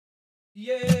Welcome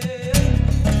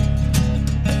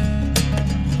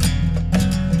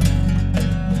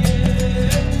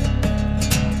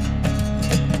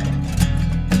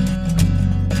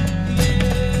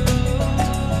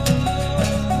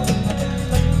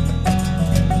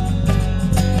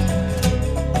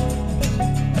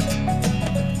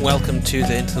to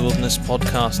the Into the Wilderness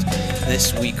podcast.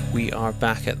 This week we are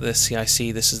back at the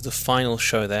CIC. This is the final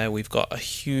show there. We've got a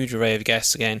huge array of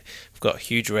guests again. We've got a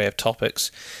huge array of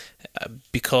topics.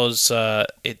 Because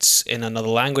it's in another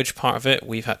language part of it,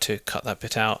 we've had to cut that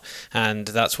bit out, and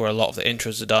that's where a lot of the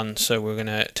intros are done. So we're going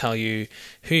to tell you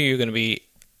who you're going to be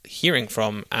hearing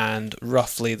from and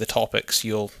roughly the topics.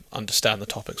 You'll understand the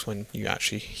topics when you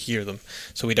actually hear them,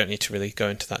 so we don't need to really go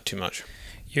into that too much.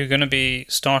 You're going to be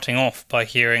starting off by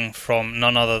hearing from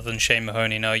none other than Shane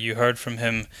Mahoney. Now, you heard from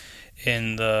him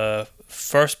in the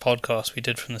first podcast we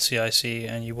did from the CIC,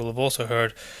 and you will have also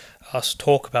heard us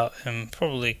talk about him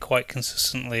probably quite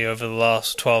consistently over the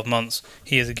last 12 months.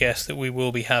 He is a guest that we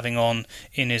will be having on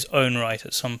in his own right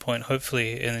at some point,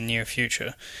 hopefully in the near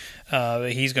future.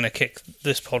 He's going to kick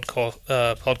this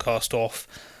podcast off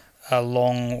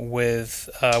along with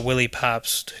Willie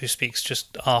Pabst, who speaks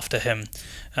just after him.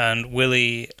 And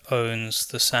Willie owns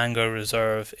the Sango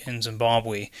Reserve in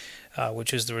Zimbabwe,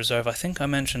 which is the reserve I think I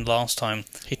mentioned last time.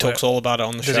 He talks all about it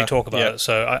on the show. Does he talk about it?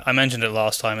 So I mentioned it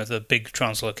last time. It's a big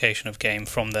translocation of game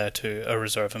from there to a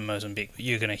reserve in Mozambique. But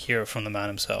you're going to hear it from the man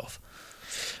himself.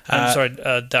 I'm sorry,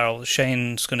 Daryl,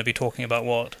 Shane's going to be talking about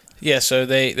what? Yeah, so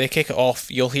they kick it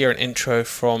off. You'll hear an intro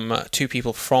from two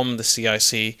people from the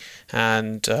CIC,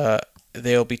 and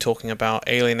they'll be talking about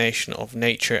alienation of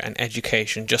nature and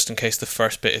education, just in case the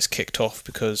first bit is kicked off,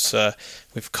 because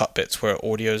we've cut bits where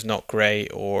audio is not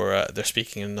great or they're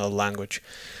speaking in another language.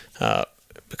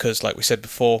 Because, like we said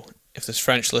before, if there's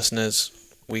French listeners,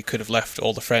 we could have left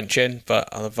all the French in, but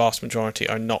the vast majority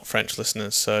are not French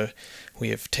listeners, so we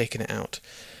have taken it out.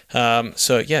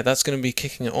 So yeah, that's going to be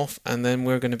kicking it off, and then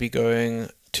we're going to be going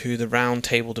to the round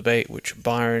table debate, which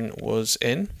Byron was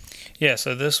in. Yeah,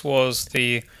 so this was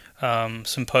the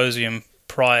symposium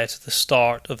prior to the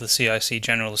start of the CIC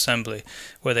General Assembly,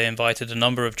 where they invited a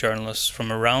number of journalists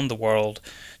from around the world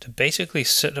to basically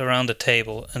sit around a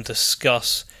table and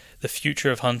discuss the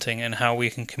future of hunting and how we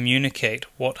can communicate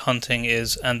what hunting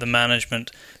is and the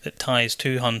management that ties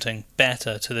to hunting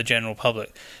better to the general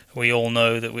public. We all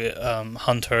know that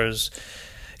hunters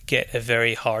get a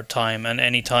very hard time, and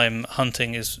any time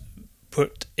hunting is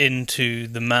put into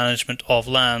the management of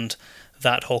land,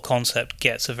 that whole concept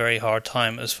gets a very hard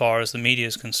time as far as the media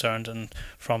is concerned, and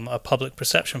from a public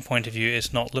perception point of view,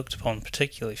 it's not looked upon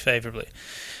particularly favourably.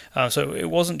 So it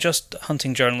wasn't just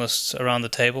hunting journalists around the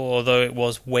table, although it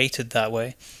was weighted that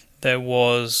way. There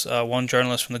was one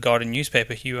journalist from the Guardian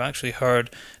newspaper who you actually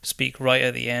heard speak right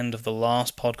at the end of the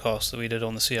last podcast that we did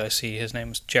on the CIC. His name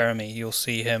was Jeremy. You'll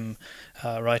see him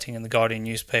writing in the Guardian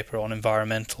newspaper on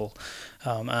environmental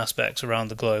aspects around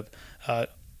the globe.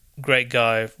 Great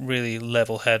guy, really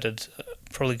level-headed.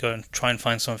 Probably go and try and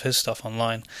find some of his stuff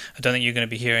online. I don't think you're going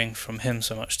to be hearing from him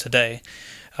so much today,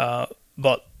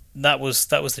 but that was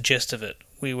the gist of it.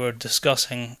 We were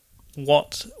discussing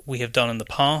what we have done in the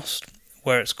past,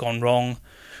 where it's gone wrong,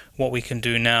 what we can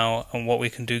do now, and what we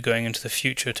can do going into the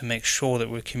future to make sure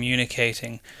that we're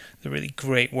communicating the really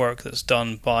great work that's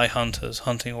done by hunters,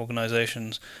 hunting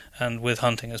organisations, and with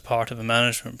hunting as part of a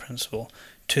management principle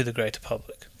to the greater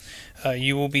public.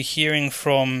 You will be hearing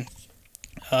from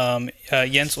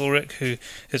Jens Ulrich, who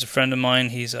is a friend of mine.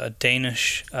 He's a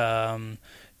Danish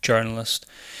journalist.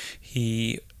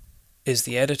 He is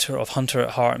the editor of Hunter at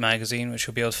Heart magazine, which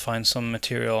you'll be able to find some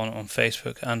material on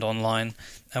Facebook and online,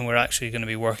 and we're actually going to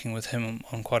be working with him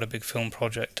on quite a big film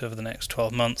project over the next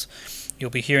 12 months.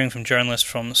 You'll be hearing from journalists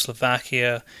from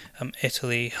Slovakia,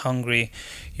 Italy, Hungary.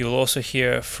 You'll also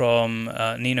hear from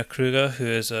Nina Kruger, who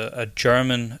is a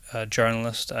German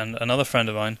journalist and another friend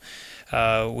of mine.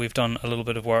 We've done a little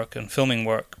bit of work and filming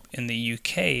work in the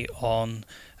UK on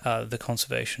the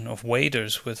conservation of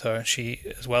waders with her. She,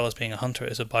 as well as being a hunter,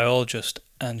 is a biologist,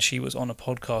 and she was on a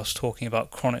podcast talking about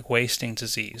chronic wasting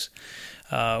disease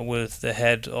with the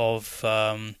head of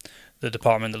the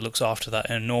department that looks after that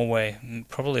in Norway,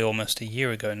 probably almost a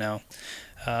year ago now.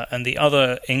 And the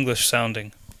other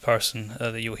English-sounding person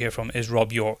that you'll hear from is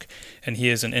Rob York, and he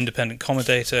is an independent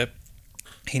commentator.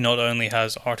 He not only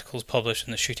has articles published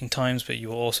in the Shooting Times, but you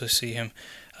will also see him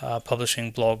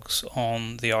publishing blogs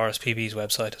on the RSPB's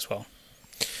website as well.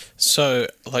 So,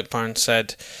 like Byron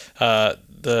said,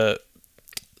 the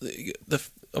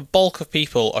bulk of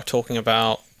people are talking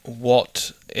about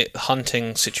what the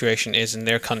hunting situation is in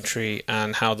their country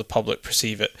and how the public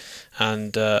perceive it,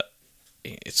 and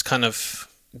it's kind of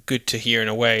good to hear in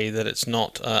a way that it's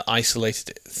not an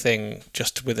isolated thing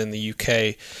just within the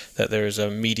UK, that there is a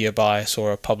media bias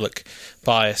or a public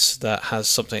bias that has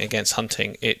something against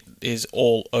hunting. It is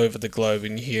all over the globe,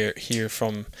 and you hear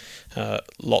from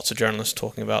lots of journalists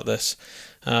talking about this.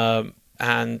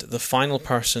 And the final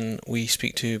person we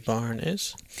speak to, Barn,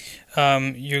 is?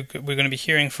 We're going to be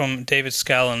hearing from David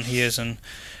Scallon. He is an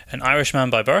Irishman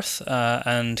by birth,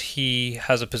 and he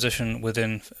has a position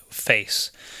within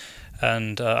FACE.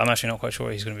 And I'm actually not quite sure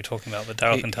what he's going to be talking about, but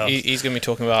Daryl can tell us. He's going to be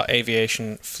talking about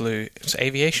avian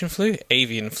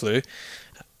flu,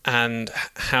 and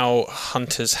how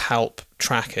hunters help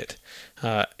track it.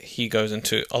 He goes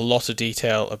into a lot of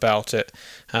detail about it,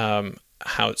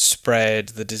 how it's spread,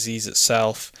 the disease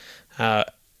itself.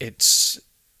 It's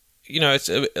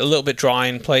a little bit dry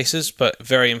in places, but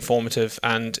very informative,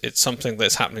 and it's something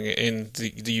that's happening in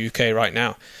the UK right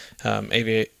now.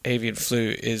 Avian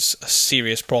flu is a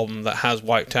serious problem that has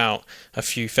wiped out a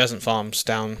few pheasant farms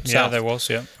down south. Yeah, there was,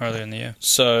 earlier in the year.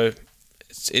 So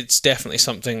it's definitely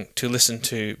something to listen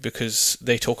to, because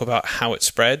they talk about how it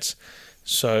spreads.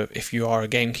 So if you are a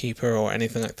gamekeeper or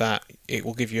anything like that, it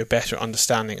will give you a better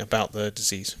understanding about the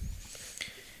disease.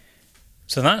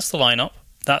 So that's the lineup.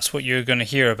 That's what you're going to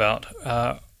hear about.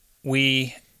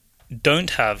 We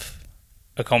don't have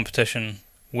a competition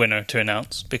winner to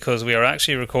announce, because we are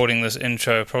actually recording this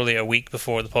intro probably a week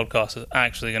before the podcast is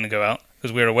actually going to go out,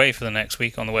 because we're away for the next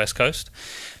week on the West Coast.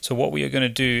 So what we are going to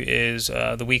do is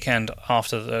the weekend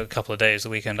after, a couple of days, the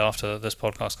weekend after this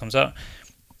podcast comes out,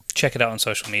 check it out on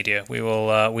social media. We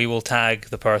will tag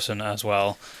the person as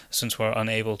well, since we're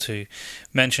unable to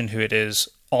mention who it is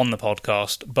on the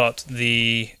podcast. But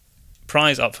the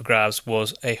prize up for grabs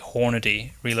was a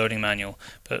Hornady reloading manual,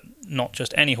 but not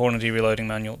just any Hornady reloading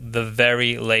manual, the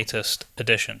very latest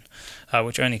edition,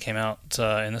 which only came out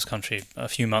in this country a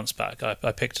few months back.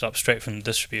 I picked it up straight from the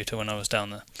distributor when I was down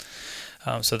there.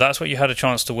 So that's what you had a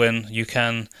chance to win. You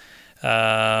can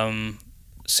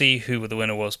see who the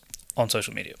winner was on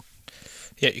social media.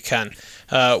 Yeah, you can.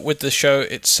 With the show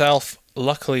itself,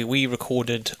 luckily we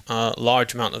recorded a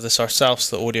large amount of this ourselves.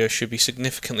 The audio should be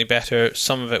significantly better.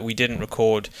 Some of it we didn't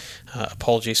record.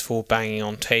 Apologies for banging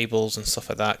on tables and stuff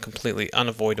like that. Completely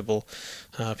unavoidable.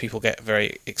 People get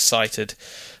very excited.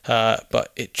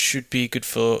 But it should be good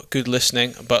for good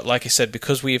listening. But like I said,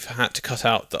 because we've had to cut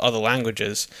out the other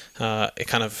languages, it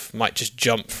kind of might just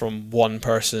jump from one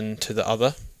person to the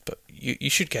other. But you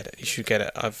should get it. You should get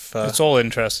it. It's all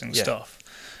interesting stuff.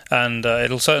 And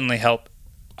it'll certainly help.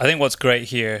 I think what's great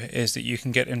here is that you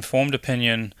can get informed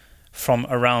opinion from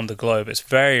around the globe. It's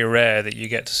very rare that you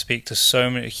get to speak to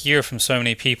hear from so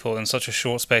many people in such a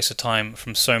short space of time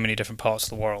from so many different parts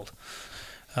of the world.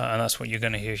 And that's what you're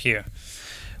going to hear here.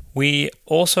 We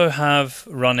also have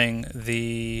running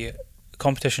the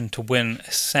competition to win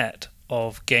a set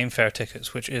of Game Fair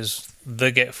tickets, which is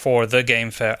for the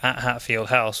Game Fair at Hatfield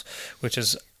House, which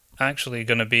is actually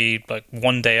going to be like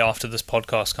one day after this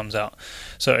podcast comes out.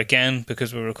 So again,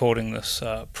 because we're recording this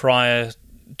prior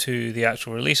to the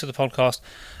actual release of the podcast,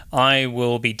 I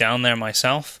will be down there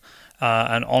myself,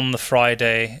 and on the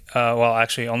Friday,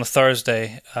 on the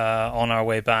Thursday, on our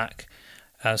way back,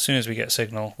 as soon as we get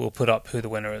signal, we'll put up who the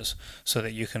winner is, so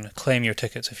that you can claim your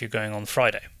tickets if you're going on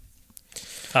Friday.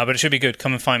 But it should be good.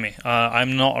 Come and find me.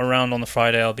 I'm not around on the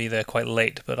Friday. I'll be there quite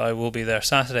late, but I will be there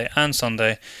Saturday and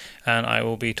Sunday, and I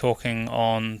will be talking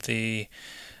on the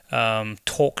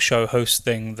talk show host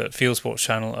thing that Field Sports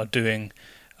Channel are doing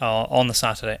on the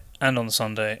Saturday and on the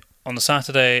Sunday. On the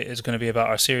Saturday, it's going to be about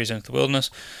our series Into the Wilderness,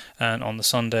 and on the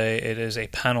Sunday, it is a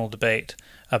panel debate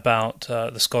about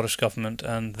the Scottish Government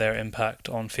and their impact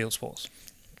on field sports.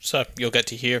 So you'll get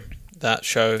to hear that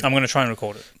show. I'm going to try and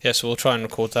record it. Yeah, so we'll try and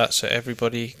record that so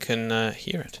everybody can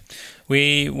hear it.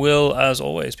 We will, as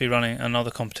always, be running another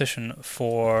competition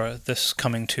for this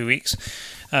coming 2 weeks.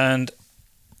 And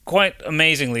quite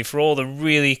amazingly, for all the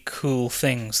really cool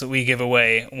things that we give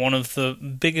away, one of the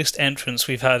biggest entrants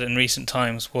we've had in recent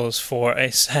times was for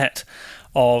a set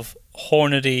of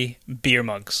Hornady beer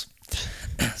mugs.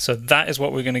 So that is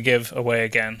what we're going to give away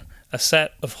again. A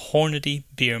set of Hornady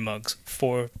beer mugs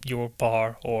for your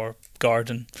bar or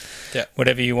garden,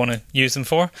 whatever you want to use them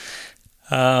for.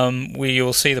 We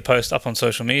will see the post up on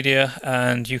social media,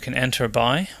 and you can enter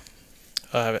by...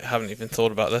 I haven't even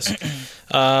thought about this.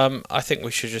 I think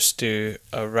we should just do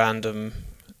a random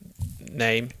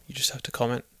name. You just have to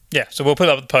comment. Yeah, so we'll put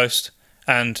up the post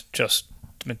and just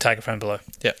tag a friend below.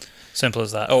 Yeah. Simple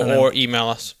as that. Or email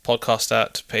us,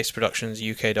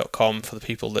 podcast@paceproductionsuk.com for the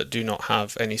people that do not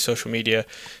have any social media.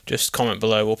 Just comment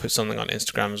below. We'll put something on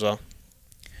Instagram as well.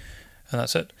 And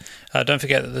that's it. Don't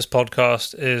forget that this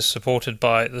podcast is supported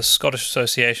by the Scottish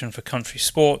Association for Country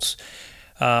Sports.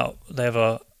 They have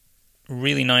a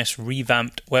really nice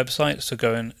revamped website, so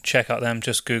go and check out them.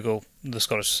 Just Google the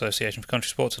Scottish Association for Country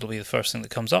Sports. It'll be the first thing that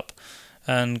comes up.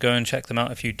 And go and check them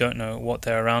out if you don't know what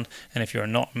they're around. And if you're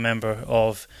not a member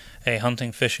of a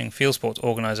hunting, fishing, field sports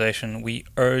organisation, we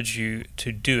urge you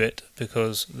to do it,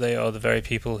 because they are the very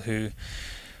people who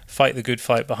fight the good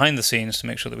fight behind the scenes to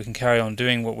make sure that we can carry on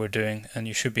doing what we're doing, and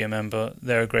you should be a member.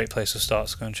 They're a great place to start,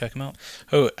 so go and check them out.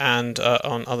 Oh, and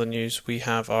on other news, we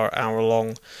have our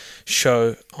hour-long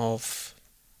show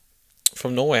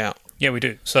from Norway out. Yeah, we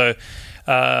do. So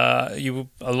a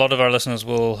lot of our listeners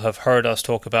will have heard us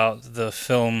talk about the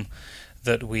film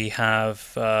that we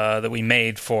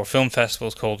made for film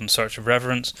festivals called In Search of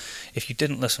Reverence. If you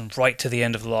didn't listen right to the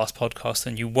end of the last podcast,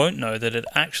 then you won't know that it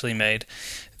actually made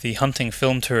the hunting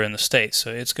film tour in the States.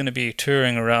 So it's going to be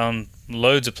touring around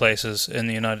loads of places in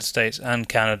the United States and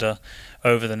Canada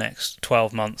over the next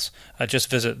 12 months. Just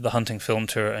visit the hunting film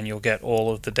tour and you'll get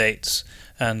all of the dates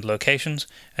and locations,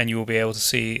 and you will be able to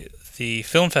see the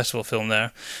film festival film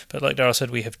there. But like Daryl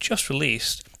said, we have just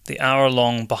released the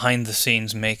hour-long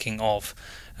behind-the-scenes making of,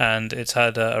 and it's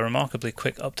had a remarkably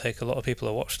quick uptake. A lot of people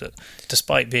have watched it,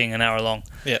 despite being an hour long.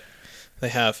 Yeah, they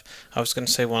have. I was going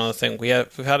to say one other thing.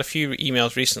 We've had a few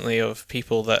emails recently of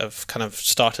people that have kind of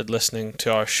started listening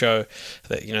to our show,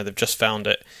 that they've just found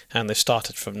it, and they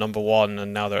started from number 1,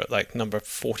 and now they're at like number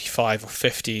 45 or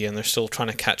 50, and they're still trying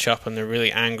to catch up, and they're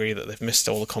really angry that they've missed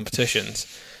all the competitions.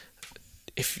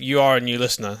 If you are a new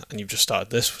listener and you've just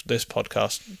started this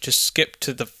podcast, just skip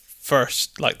to the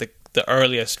first, like the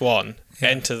earliest one,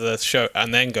 enter the show,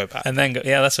 and then go back. And then go.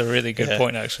 Yeah, that's a really good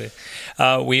point, actually.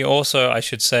 We also, I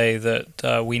should say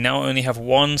that we now only have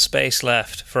one space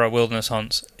left for our wilderness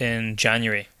hunts in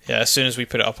January. Yeah, as soon as we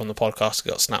put it up on the podcast, it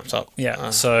got snapped up.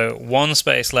 Yeah, so one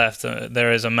space left.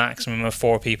 There is a maximum of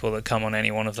 4 people that come on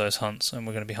any one of those hunts, and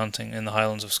we're going to be hunting in the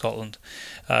Highlands of Scotland.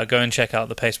 Go and check out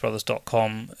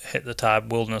thepacebrothers.com, hit the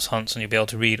tab Wilderness Hunts, and you'll be able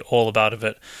to read all about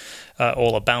it.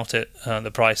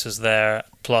 The price is there,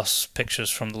 plus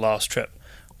pictures from the last trip.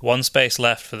 One space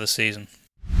left for the season.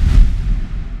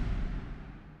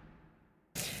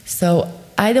 So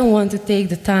I don't want to take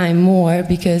the time more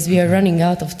because we are running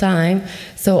out of time.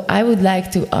 So I would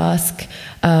like to ask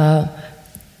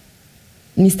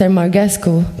Mr.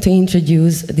 Margescu to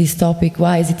introduce this topic.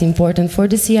 Why is it important for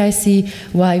the CIC?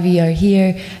 Why we are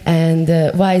here? And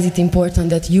why is it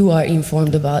important that you are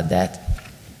informed about that?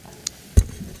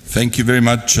 Thank you very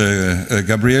much,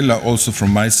 Gabriela. Also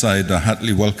from my side, a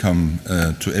heartily welcome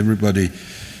to everybody.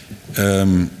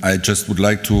 I just would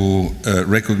like to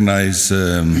recognize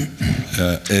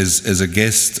as a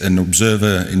guest and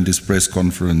observer in this press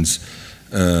conference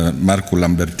Marco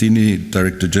Lambertini,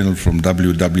 Director General from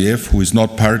WWF, who is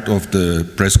not part of the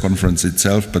press conference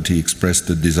itself, but he expressed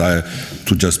the desire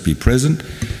to just be present.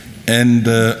 And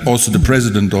also the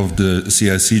President of the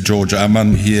CIC, George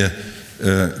Amann, here.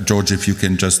 George, if you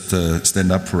can just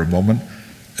stand up for a moment.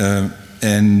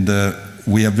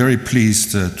 We are very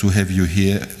pleased to have you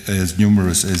here, as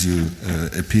numerous as you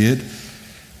appeared.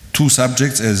 2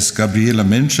 subjects, as Gabriela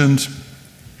mentioned: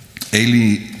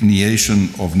 alienation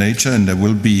of nature, and there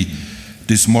will be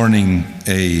this morning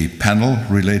a panel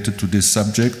related to this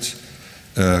subject.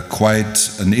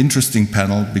 Quite an interesting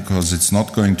panel, because it's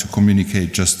not going to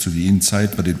communicate just to the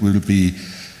inside, but it will be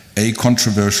a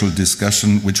controversial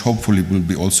discussion, which hopefully will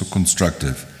be also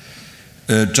constructive.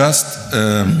 Just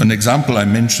an example I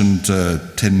mentioned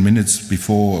 10 minutes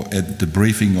before at the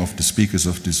briefing of the speakers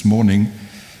of this morning.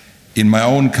 In my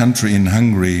own country, in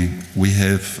Hungary, we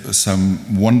have some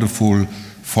wonderful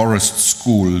forest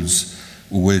schools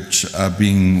which are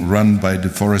being run by the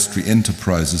forestry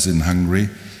enterprises in Hungary,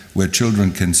 where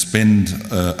children can spend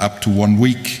up to 1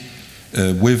 week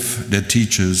with their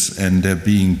teachers, and they're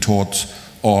being taught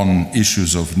on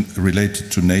issues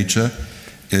related to nature.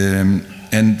 And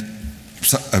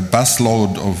a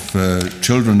busload of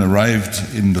children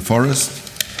arrived in the forest,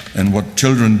 and what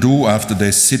children do after they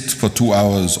sit for 2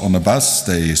 hours on a bus,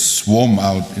 they swarm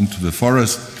out into the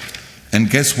forest, and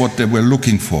guess what they were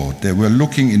looking for? They were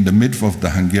looking in the midst of the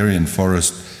Hungarian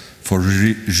forest for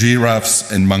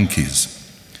giraffes and monkeys.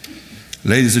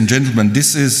 Ladies and gentlemen,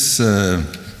 this is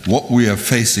what we are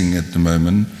facing at the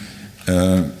moment,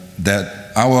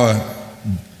 that our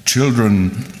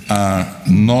children are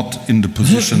not in the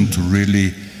position to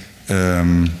really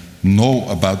know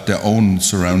about their own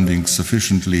surroundings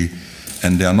sufficiently,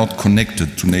 and they are not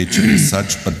connected to nature as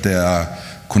such, but they are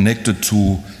connected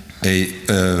to a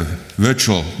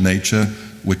virtual nature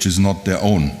which is not their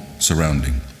own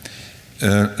surrounding.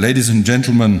 Ladies and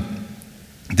gentlemen,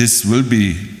 This will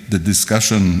be the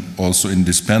discussion also in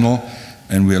this panel,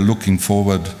 and we are looking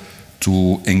forward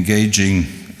to engaging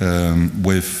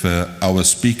with our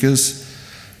speakers.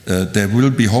 There will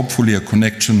be hopefully a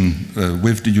connection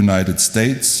with the United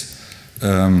States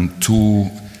to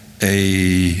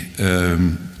a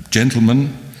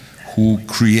gentleman who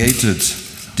created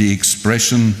the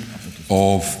expression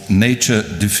of nature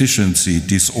deficiency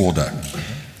disorder.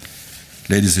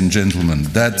 Ladies and gentlemen,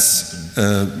 that's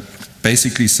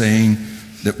basically saying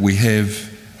that we have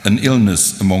an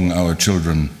illness among our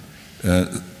children,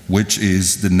 which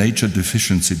is the nature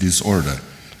deficiency disorder.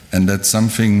 And that's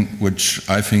something which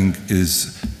I think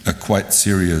is a quite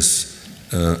serious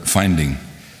finding.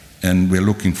 And we're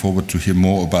looking forward to hear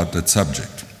more about that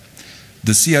subject.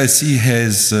 The CIC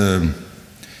has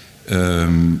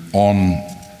on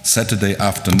Saturday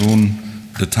afternoon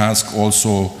the task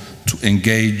also to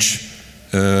engage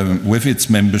with its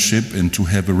membership and to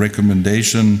have a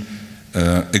recommendation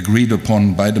agreed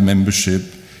upon by the membership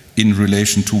in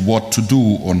relation to what to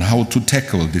do on how to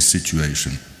tackle this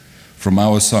situation from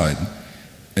our side.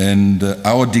 And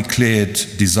our declared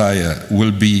desire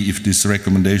will be, if this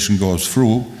recommendation goes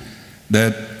through,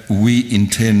 that we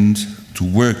intend to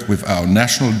work with our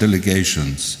national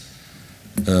delegations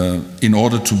in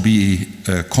order to be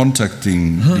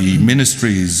contacting the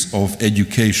ministries of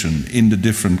education in the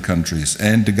different countries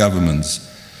and the governments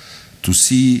to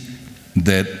see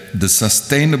that the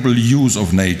sustainable use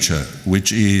of nature,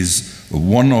 which is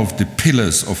one of the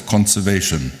pillars of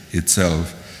conservation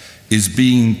itself, is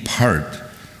being part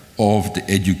of the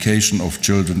education of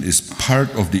children, is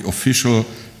part of the official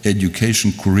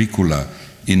education curricula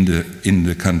in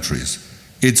the countries.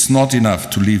 It's not enough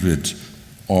to leave it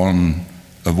on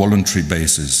a voluntary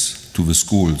basis to the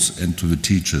schools and to the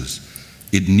teachers.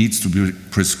 It needs to be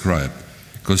prescribed,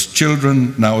 because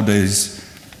children nowadays,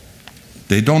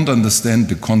 they don't understand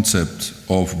the concept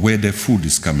of where their food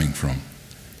is coming from.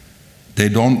 They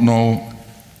don't know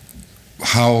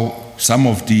how some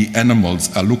of the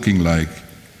animals are looking like,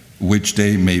 which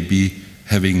they may be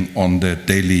having on their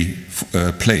daily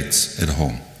plates at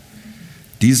home.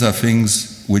 These are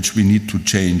things which we need to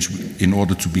change in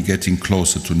order to be getting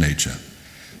closer to nature.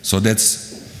 So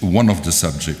that's one of the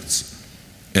subjects.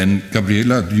 And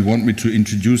Gabriela, do you want me to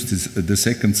introduce the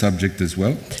second subject as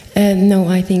well? No,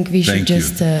 I think we should Thank you.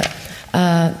 just...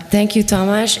 thank you,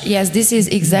 Tamás. Yes, this is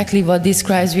exactly what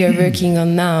describes we are working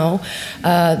on now,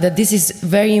 that this is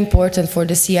very important for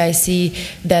the CIC,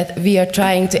 that we are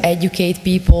trying to educate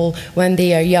people when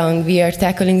they are young. We are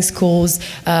tackling schools.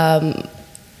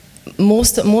 In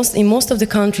most of the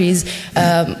countries,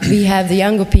 we have the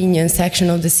Young Opinion section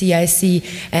of the CIC,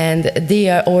 and they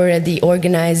are already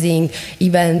organizing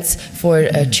events for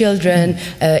children,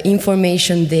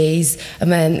 information days.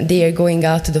 When they are going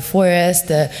out to the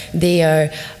forest, they are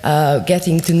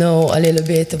getting to know a little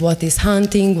bit what is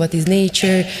hunting, what is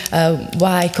nature,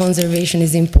 why conservation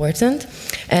is important.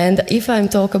 And if I'm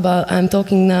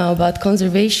talking now about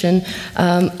conservation,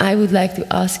 I would like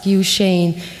to ask you,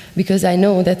 Shane, because I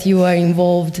know that you are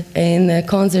involved in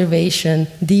conservation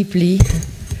deeply,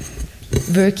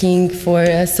 working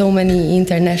for so many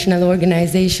international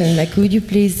organizations. Like, could you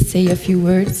please say a few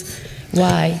words?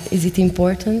 Why is it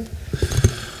important?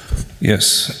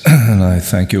 Yes, and I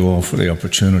thank you all for the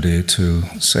opportunity to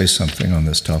say something on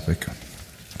this topic.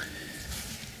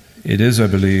 It is, I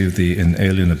believe, the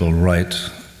inalienable right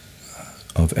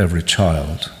of every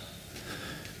child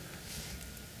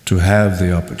to have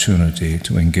the opportunity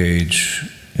to engage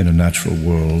in a natural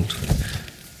world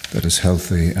that is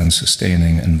healthy and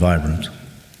sustaining and vibrant.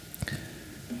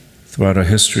 Throughout our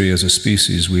history as a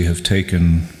species, we have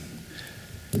taken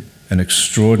an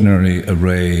extraordinary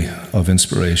array of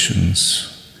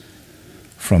inspirations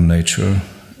from nature,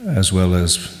 as well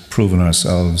as proven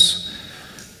ourselves,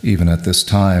 even at this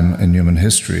time in human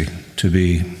history, to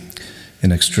be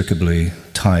inextricably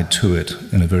tied to it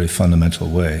in a very fundamental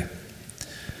way.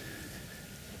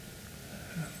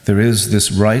 There is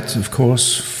this right, of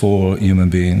course, for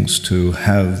human beings to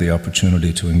have the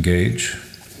opportunity to engage,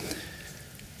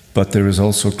 but there is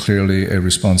also clearly a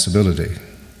responsibility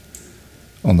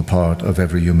on the part of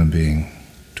every human being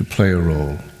to play a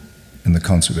role in the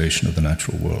conservation of the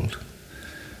natural world,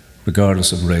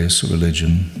 regardless of race or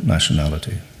religion,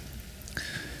 nationality.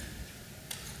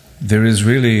 There is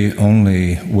really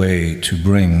only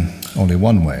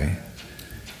one way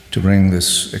to bring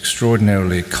this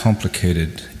extraordinarily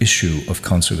complicated issue of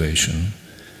conservation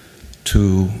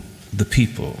to the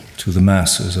people, to the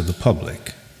masses of the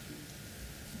public,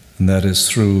 and that is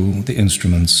through the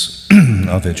instruments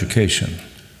of education.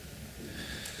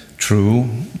 True,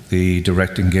 the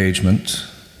direct engagement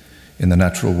in the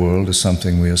natural world is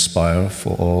something we aspire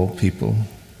for all people.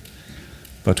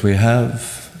 But we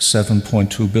have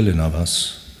 7.2 billion of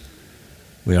us.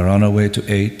 We are on our way to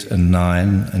 8 and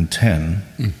 9 and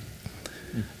 10.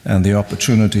 And the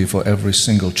opportunity for every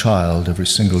single child, every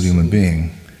single human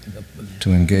being,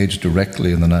 to engage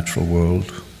directly in the natural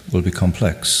world will be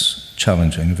complex,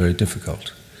 challenging, very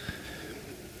difficult.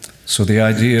 So the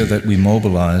idea that we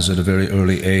mobilize at a very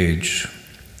early age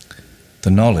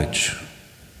the knowledge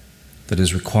that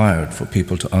is required for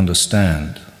people to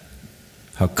understand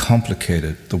how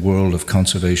complicated the world of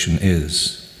conservation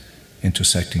is,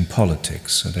 intersecting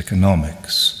politics and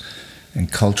economics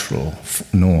and cultural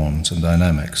norms and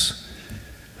dynamics.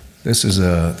 This is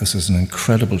an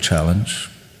incredible challenge,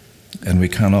 and we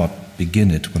cannot begin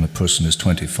it when a person is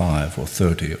 25 or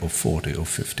 30 or 40 or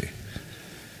 50.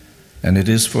 And it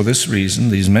is for this reason,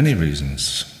 these many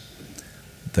reasons,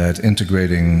 that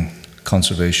integrating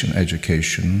conservation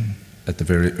education at the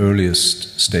very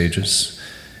earliest stages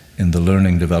in the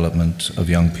learning development of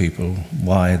young people,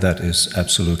 why that is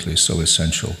absolutely so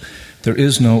essential. There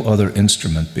is no other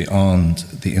instrument beyond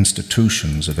the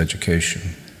institutions of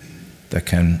education that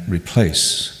can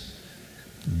replace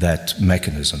that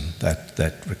mechanism,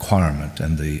 that requirement,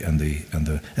 and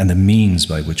the means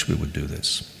by which we would do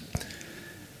this.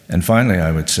 And finally,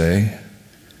 I would say,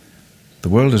 the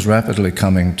world is rapidly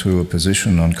coming to a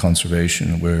position on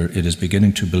conservation where it is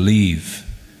beginning to believe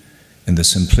in the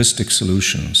simplistic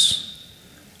solutions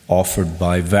offered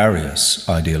by various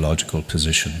ideological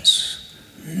positions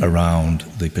around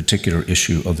the particular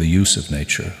issue of the use of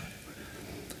nature.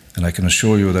 And I can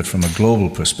assure you that from a global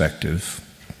perspective,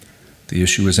 the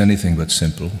issue is anything but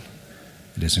simple.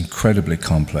 It is incredibly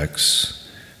complex,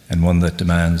 and one that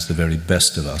demands the very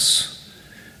best of us.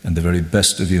 And the very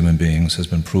best of human beings has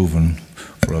been proven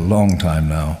for a long time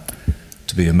now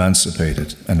to be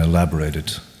emancipated and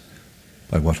elaborated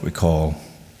by what we call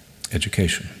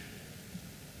education.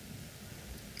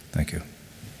 Thank you.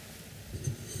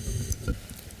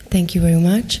 Thank you very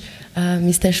much.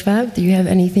 Mr. Schwab, do you have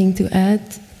anything to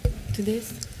add to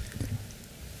this?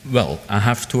 Well, I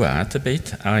have to add a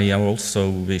bit. I also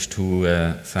wish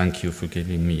to thank you for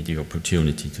giving me the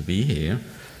opportunity to be here.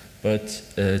 But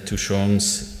to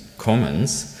Sean's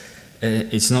comments,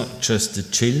 it's not just the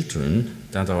children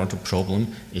that are the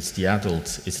problem, it's the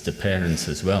adults, it's the parents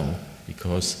as well.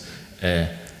 Because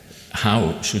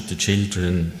how should the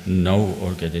children know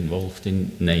or get involved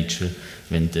in nature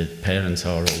when the parents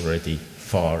are already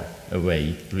far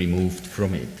away, removed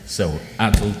from it? So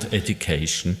adult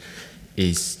education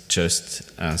is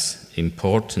just as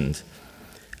important.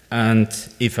 And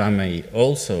if I may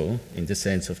also, in the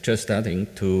sense of just adding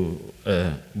to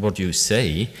what you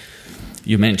say,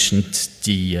 you mentioned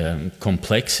the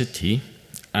complexity,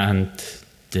 and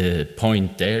the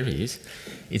point there is,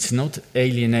 it's not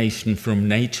alienation from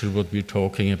nature what we're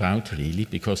talking about really,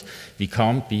 because we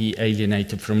can't be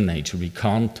alienated from nature, we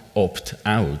can't opt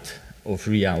out of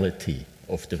reality.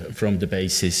 From the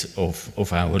basis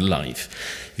of our life.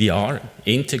 We are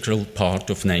integral part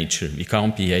of nature. We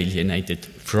can't be alienated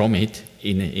from it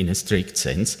in a strict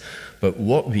sense. But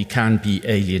what we can be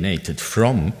alienated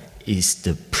from is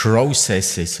the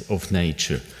processes of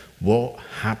nature. What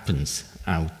happens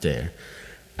out there?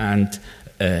 And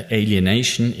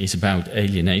alienation is about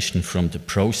alienation from the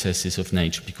processes of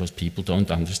nature, because people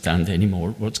don't understand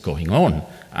anymore what's going on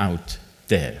out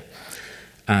there.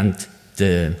 And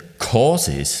the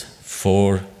causes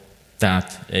for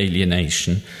that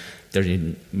alienation, they're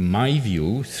in my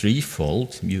view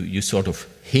threefold. You sort of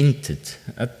hinted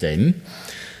at them.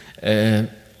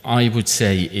 I would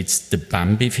say it's the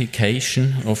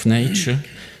Bambification of nature.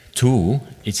 2,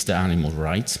 it's the animal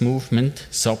rights movement,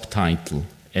 subtitle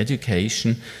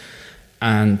education.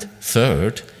 And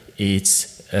 3rd,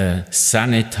 it's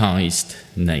sanitized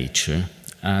nature.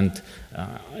 And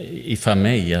if I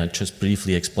may just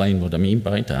briefly explain what I mean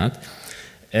by that.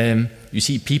 You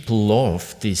see, people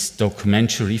love these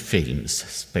documentary films,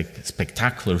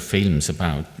 spectacular films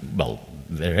about, well,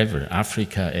 wherever,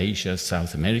 Africa, Asia,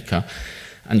 South America,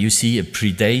 and you see a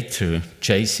predator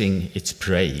chasing its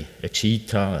prey, a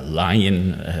cheetah, a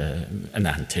lion, an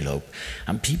antelope,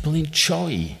 and people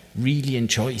really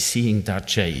enjoy seeing that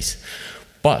chase.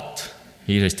 But,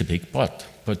 here is the big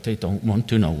but they don't want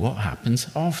to know what happens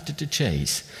after the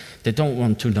chase. They don't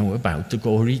want to know about the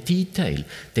gory detail.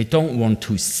 They don't want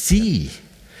to see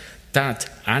that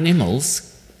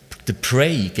animals, the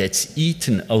prey, gets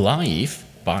eaten alive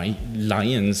by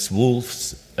lions,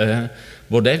 wolves,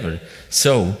 whatever.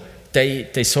 So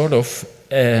they sort of,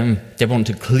 they want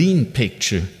a clean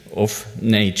picture of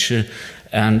nature,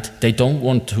 and they don't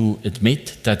want to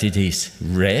admit that it is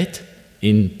red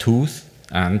in tooth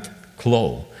and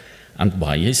claw. And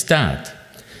why is that?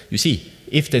 You see,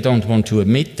 if they don't want to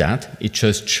admit that, it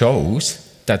just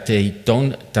shows that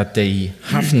they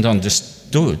haven't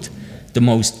understood the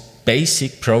most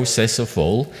basic process of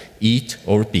all, eat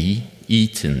or be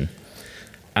eaten.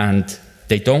 And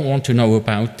they don't want to know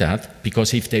about that,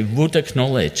 because if they would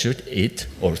acknowledge it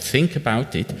or think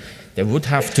about it, they would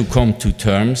have to come to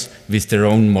terms with their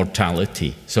own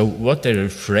mortality. So what they're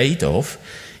afraid of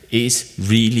is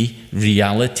really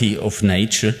reality of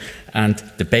nature, and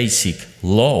the basic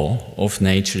law of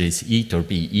nature is eat or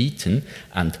be eaten,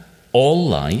 and all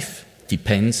life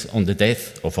depends on the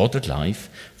death of other life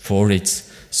for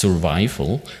its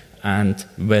survival and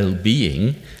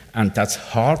well-being. And that's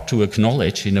hard to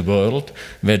acknowledge in a world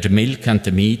where the milk and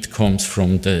the meat comes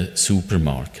from the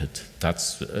supermarket.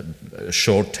 That's a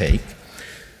short take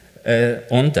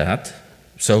on that.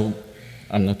 So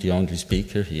I'm not the only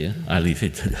speaker here. I leave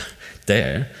it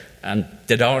there. And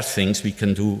there are things we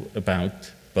can do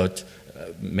about, but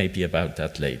maybe about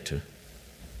that later.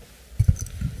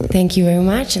 Thank you very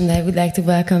much. And I would like to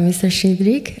welcome Mr.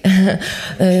 Schildrich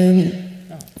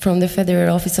from the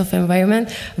Federal Office of Environment.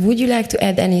 Would you like to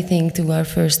add anything to our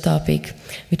first topic,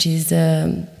 which is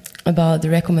about the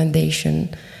recommendation,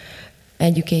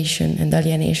 education and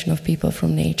alienation of people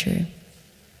from nature?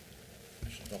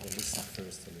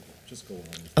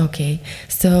 Okay,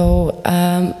 so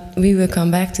we will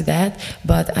come back to that,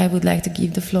 but I would like to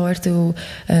give the floor to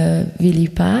Willy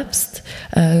Pabst.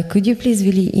 Could you please,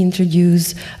 Willy,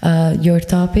 introduce your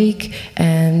topic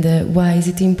and why is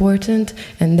it important?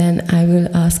 And then I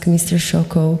will ask Mr.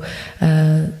 Shoko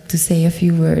to say a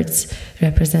few words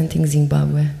representing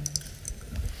Zimbabwe.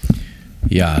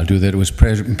 Yeah, I'll do that. It was a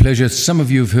pleasure. Some of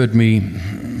you have heard me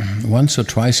once or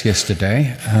twice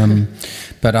yesterday,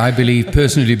 but I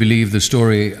personally believe the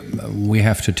story we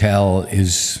have to tell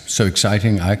is so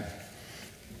exciting, I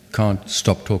can't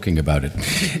stop talking about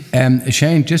it.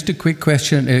 Shane, just a quick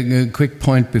question, a quick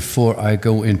point before I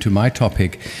go into my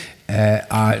topic.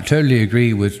 I totally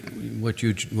agree with what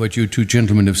you two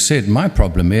gentlemen have said. My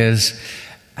problem is,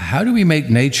 how do we make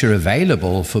nature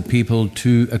available for people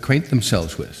to acquaint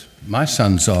themselves with? My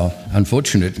sons are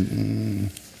unfortunate.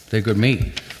 They've got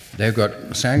me. They've got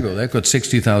Sango. They've got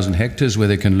 60,000 hectares where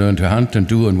they can learn to hunt and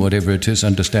do and whatever it is,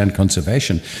 understand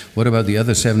conservation. What about the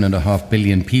other 7.5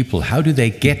 billion people? How do they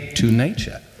get to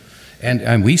nature?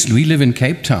 And we live in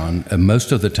Cape Town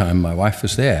most of the time. My wife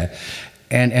was there.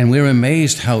 And we're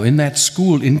amazed how in that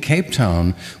school in Cape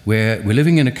Town, where we're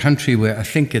living in a country where I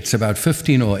think it's about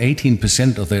 15 or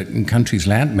 18% of the country's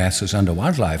land mass is under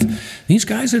wildlife, these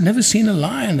guys have never seen a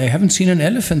lion, they haven't seen an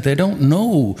elephant, they don't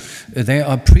know. They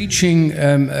are preaching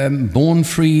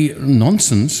born-free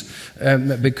nonsense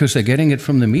because they're getting it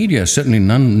from the media, certainly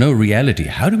no reality.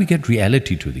 How do we get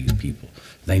reality to these people?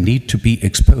 They need to be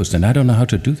exposed, and I don't know how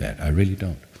to do that, I really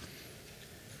don't.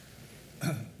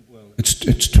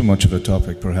 It's too much of a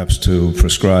topic, perhaps, to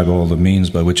prescribe all the means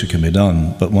by which it can be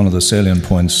done, but one of the salient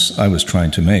points I was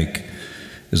trying to make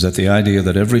is that the idea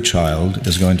that every child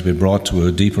is going to be brought to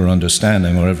a deeper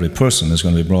understanding, or every person is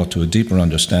going to be brought to a deeper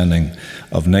understanding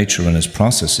of nature and its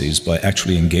processes by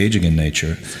actually engaging in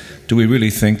nature, do we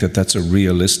really think that that's a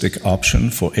realistic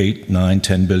option for 8, 9,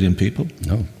 10 billion people?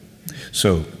 No.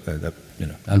 So,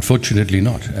 unfortunately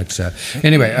not.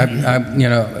 Anyway,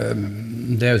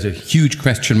 there's a huge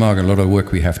question mark, a lot of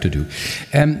work we have to do.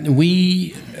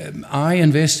 I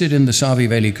invested in the Savi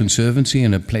Valley Conservancy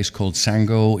in a place called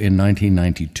Sango in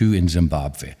 1992 in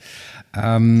Zimbabwe.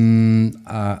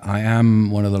 I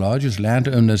am one of the largest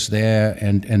landowners there,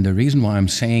 and the reason why I'm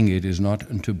saying it is not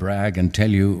to brag and tell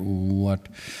you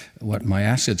what my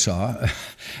assets are,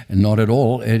 not at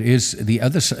all. It is the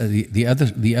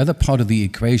other part of the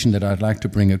equation that I'd like to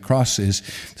bring across is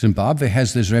Zimbabwe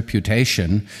has this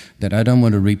reputation that I don't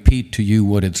want to repeat to you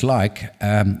what it's like.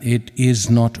 It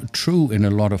is not true in a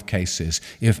lot of cases.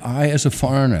 If I, as a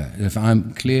foreigner, if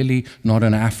I'm clearly not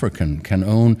an African, can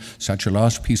own such a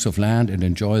large piece of land and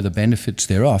enjoy the benefits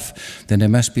thereof, then there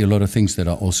must be a lot of things that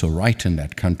are also right in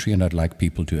that country, and I'd like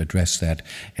people to address that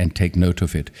and take note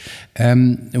of it.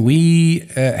 We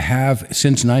have,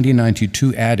 since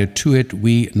 1992, added to it,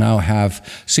 we now have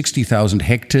 60,000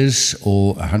 hectares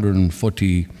or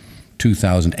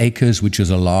 142,000 acres, which is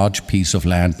a large piece of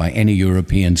land by any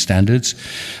European standards.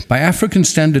 By African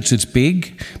standards, it's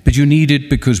big, but you need it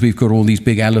because we've got all these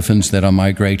big elephants that are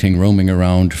migrating, roaming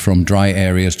around from dry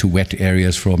areas to wet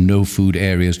areas, from no food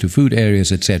areas to food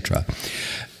areas, etc.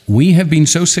 We have been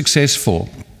so successful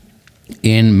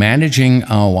in managing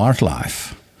our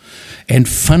wildlife and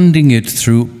funding it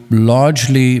through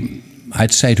largely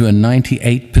I'd say to a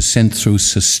 98% through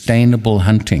sustainable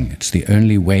hunting. It's the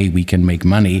only way we can make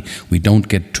money. We don't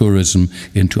get tourism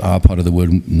into our part of the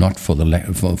world, not for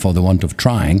the want of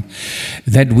trying,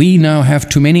 that we now have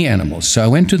too many animals. So I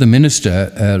went to the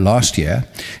minister last year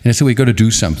and I said, we've got to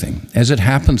do something. As it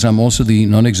happens, I'm also the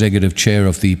non-executive chair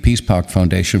of the Peace Park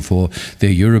Foundation for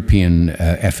their European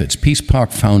efforts. Peace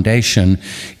Park Foundation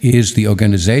is the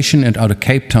organization and out of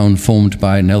Cape Town formed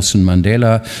by Nelson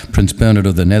Mandela, Prince Bernhard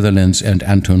of the Netherlands, and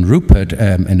Anton Rupert,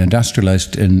 an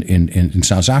industrialist in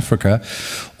South Africa,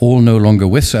 all no longer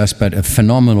with us, but a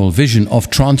phenomenal vision of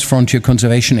trans-frontier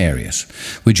conservation areas,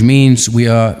 which means we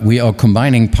are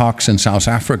combining parks in South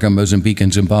Africa, Mozambique,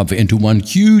 and Zimbabwe into one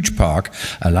huge park,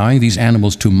 allowing these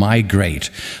animals to migrate.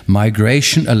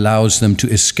 Migration allows them to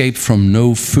escape from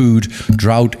no food,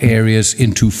 drought areas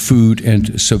into food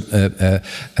and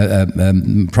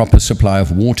proper supply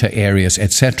of water areas,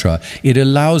 etc. It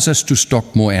allows us to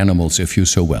stock more animals, if you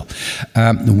so will.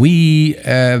 We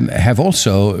have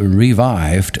also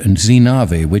revived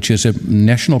Zinave, which is a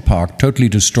national park totally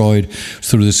destroyed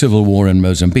through the civil war in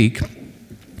Mozambique.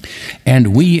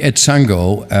 And we at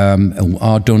Sango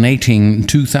are donating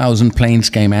 2,000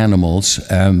 plains game animals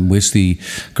with the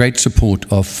great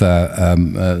support of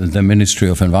the Ministry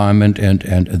of Environment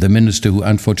and the minister, who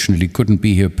unfortunately couldn't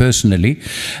be here personally.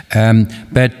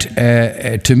 But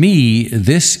to me,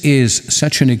 this is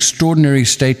such an extraordinary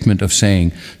statement of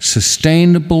saying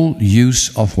sustainable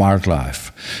use of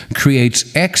wildlife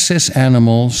creates excess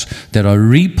animals that are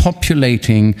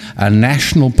repopulating a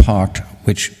national park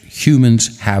which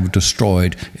humans have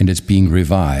destroyed, and it's being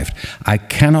revived. I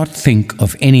cannot think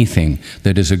of anything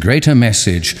that is a greater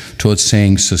message towards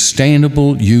saying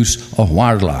sustainable use of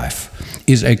wildlife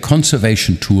is a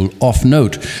conservation tool of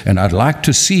note. And I'd like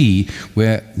to see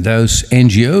where those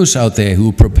NGOs out there who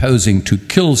are proposing to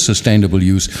kill sustainable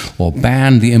use or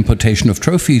ban the importation of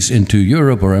trophies into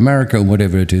Europe or America or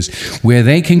whatever it is, where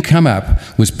they can come up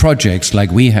with projects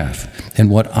like we have. And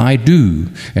what I do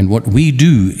and what we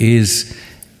do is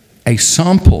a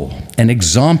sample, an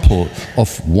example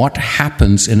of what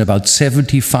happens in about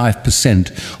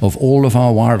 75% of all of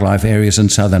our wildlife areas in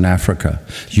southern Africa.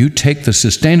 You take the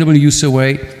sustainable use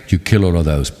away, you kill all of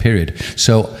those, period.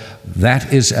 So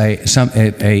that is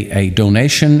a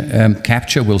donation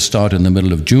capture. Will start in the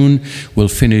middle of June, will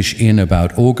finish in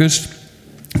about August.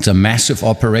 It's a massive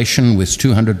operation with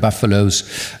 200 buffaloes,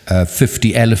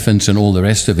 50 elephants, and all the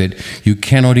rest of it. You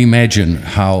cannot imagine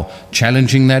how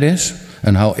challenging that is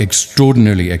and how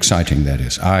extraordinarily exciting that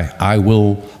is. I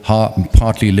will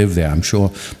partly live there. I'm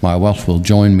sure my wife will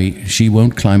join me. She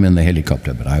won't climb in the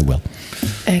helicopter, but I will.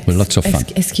 With lots of fun.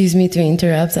 Excuse me to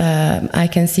interrupt. I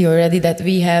can see already that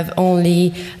we have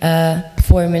only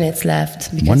 4 minutes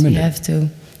left because we have to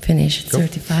finish at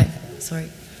 35. Sorry.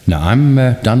 No, I'm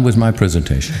done with my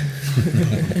presentation.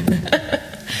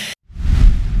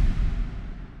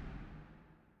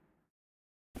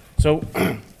 So,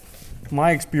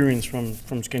 my experience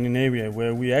from Scandinavia,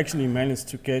 where we actually managed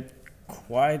to get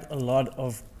quite a lot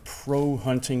of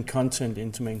pro-hunting content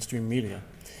into mainstream media,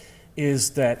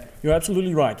 is that you're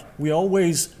absolutely right. We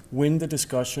always win the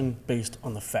discussion based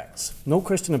on the facts. No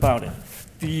question about it.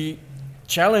 The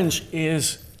challenge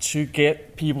is to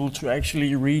get people to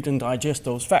actually read and digest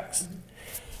those facts.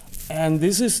 And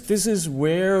this is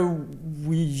where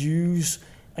we use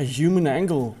a human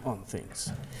angle on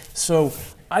things. So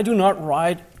I do not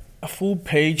write a full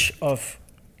page of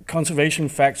conservation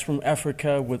facts from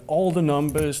Africa with all the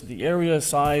numbers, the area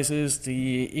sizes,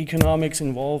 the economics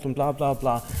involved, and blah, blah,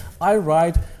 blah. I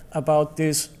write about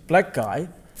this black guy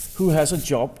who has a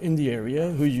job in the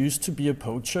area, who used to be a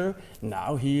poacher.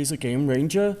 Now he is a game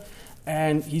ranger,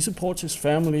 and he supports his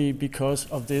family because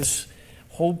of this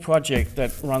whole project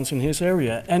that runs in his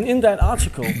area. And in that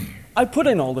article, I put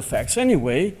in all the facts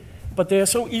anyway, but they are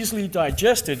so easily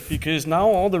digested because now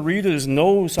all the readers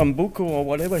know Sambuco or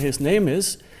whatever his name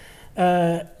is,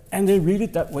 and they read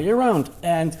it that way around.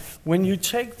 And when you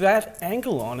take that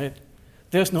angle on it,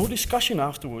 there's no discussion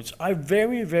afterwards. I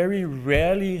very, very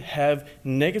rarely have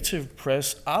negative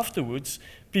press afterwards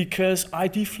because I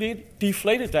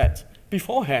deflated that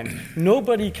beforehand.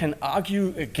 Nobody can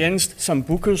argue against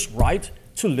Sambuco's right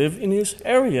to live in his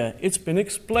area. It's been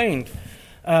explained.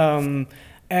 And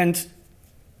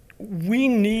we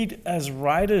need, as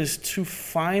writers, to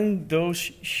find those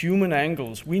human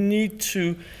angles. We need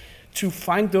to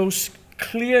find those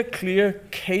clear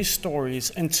case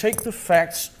stories and take the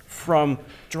facts from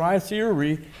dry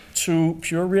theory to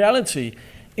pure reality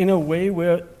in a way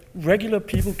where regular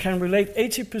people can relate.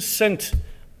 80%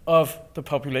 of the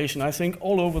population, I think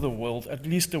all over the world, at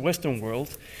least the Western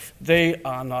world, they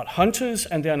are not hunters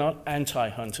and they are not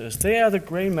anti-hunters. They are the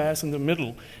gray mass in the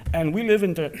middle, and we live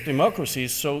in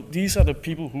democracies, so these are the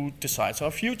people who decide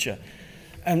our future.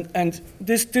 And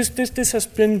this has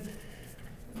been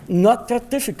not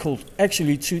that difficult,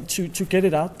 actually, to get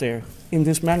it out there in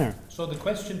this manner. So the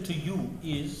question to you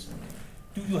is,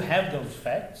 do you have those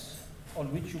facts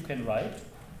on which you can write,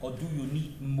 or do you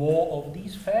need more of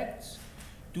these facts?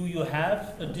 Do you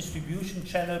have a distribution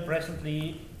channel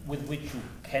presently with which you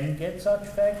can get such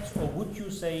facts, or would you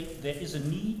say there is a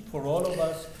need for all of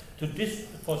us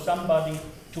for somebody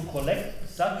to collect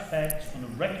such facts on a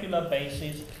regular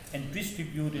basis and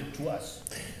distribute it to us?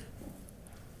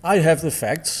 I have the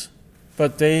facts,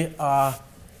 but they are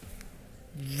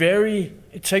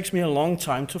it takes me a long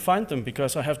time to find them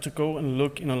because I have to go and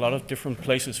look in a lot of different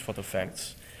places for the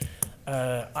facts.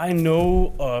 I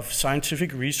know of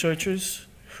scientific researchers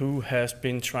who has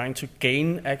been trying to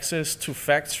gain access to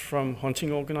facts from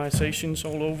hunting organizations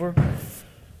all over.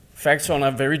 Facts on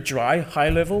a very dry, high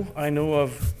level. I know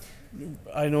of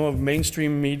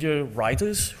mainstream media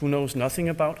writers who knows nothing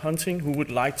about hunting, who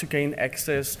would like to gain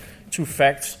access to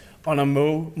facts on a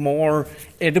more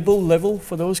edible level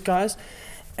for those guys.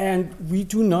 And we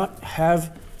do not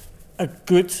have a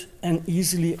good and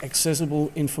easily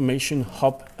accessible information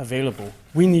hub available.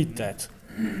 We need that.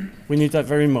 We need that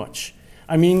very much.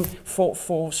 I mean,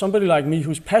 for somebody like me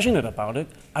who's passionate about it,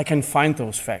 I can find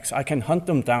those facts. I can hunt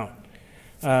them down.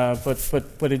 But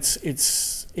it's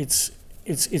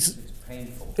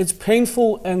painful. It's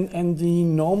painful, and the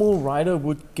normal writer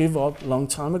would give up a long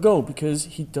time ago because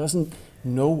he doesn't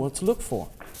know what to look for.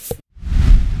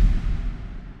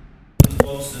 It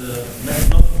was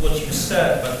not what you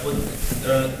said, but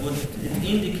what it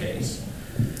indicates.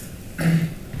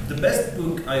 The best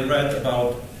book I read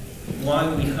about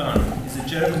why we hunt is a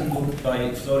German book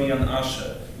by Florian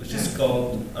Ascher, which is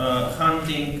called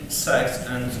Hunting, Sex,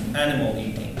 and Animal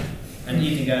Eating, and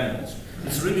Eating Animals.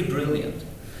 It's really brilliant.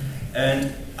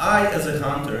 And I, as a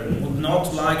hunter, would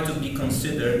not like to be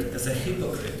considered as a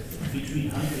hypocrite.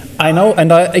 I know,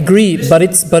 and I agree, but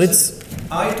it's.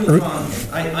 I do hunt.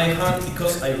 I hunt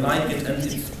because I like it, and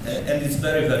it's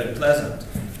very, very pleasant.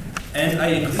 And I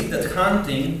agree that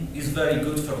hunting is very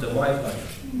good for the wildlife.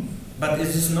 But it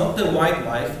is not the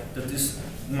wildlife that is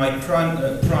my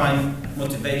prime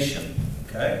motivation,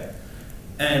 okay?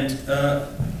 And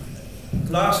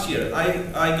last year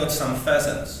I got some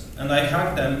pheasants, and I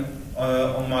hung them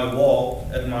on my wall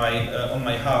at on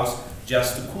my house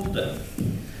just to cool them.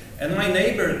 And my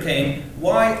neighbor came,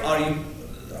 why are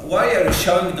you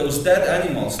showing those dead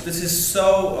animals? This is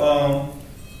so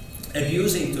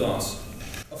abusing to us,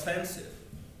 offensive.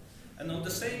 And on the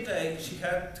same day, she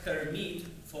had her meat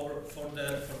for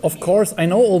the Of course, I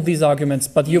know all these arguments,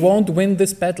 but you won't win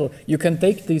this battle. You can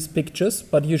take these pictures,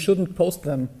 but you shouldn't post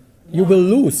them. You will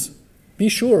lose. Be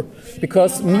sure,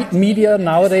 because media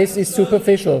nowadays is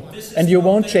superficial, and you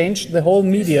won't change the whole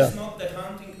media. This is not the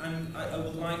hunting. I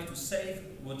would like to save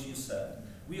what you said.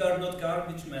 We are not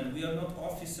garbage men. We are not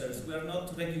officers. We are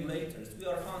not regulators. We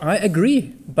are hunters. I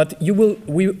agree, but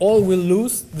we all will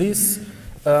lose this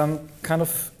kind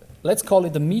of, let's call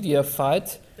it a media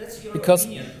fight. That's your because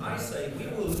opinion. I say we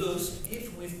will lose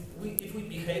if we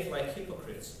behave like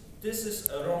hypocrites. This is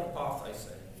a wrong path, I say.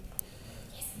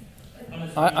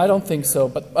 I don't think so,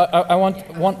 but I want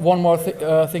one more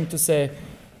thing to say.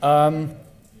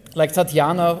 Like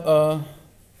Tatjana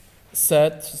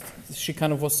said, she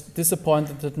kind of was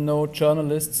disappointed that no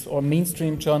journalists or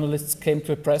mainstream journalists came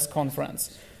to a press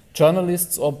conference.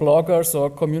 Journalists or bloggers or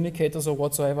communicators or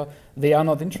whatsoever, they are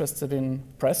not interested in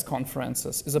press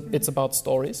conferences. It's about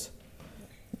stories.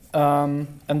 And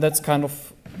that's kind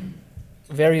of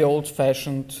very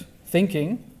old-fashioned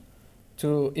thinking,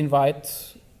 to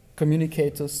invite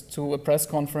communicators to a press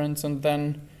conference and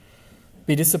then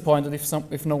be disappointed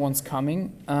if no one's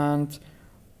coming. And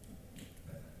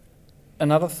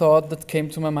another thought that came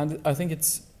to my mind, I think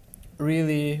it's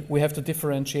really, we have to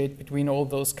differentiate between all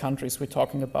those countries we're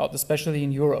talking about, especially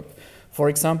in Europe. For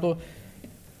example,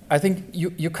 I think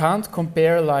you can't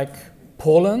compare like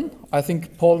Poland. I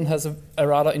think Poland has a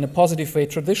rather, in a positive way,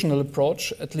 traditional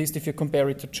approach, at least if you compare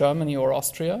it to Germany or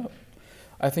Austria.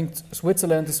 I think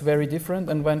Switzerland is very different,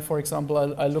 and when, for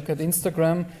example, I look at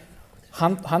Instagram,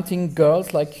 hunting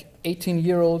girls, like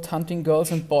 18-year-old hunting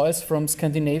girls and boys from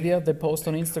Scandinavia, they post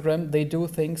on Instagram, they do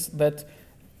things that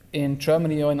in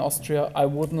Germany or in Austria, I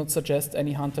would not suggest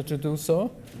any hunter to do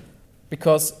so,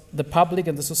 because the public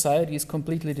and the society is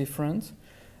completely different.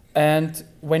 And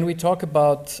when we talk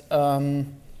about a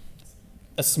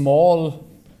small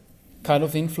kind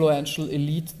of influential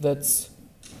elite that's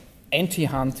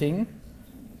anti-hunting,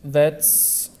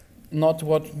 that's not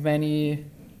what many,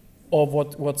 or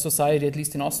what society, at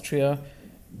least in Austria,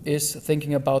 is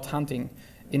thinking about hunting.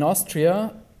 In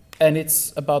Austria, and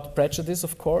it's about prejudice,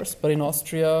 of course, but in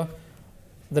Austria,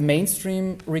 the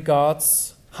mainstream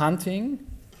regards hunting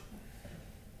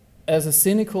as a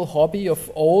cynical hobby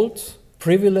of old,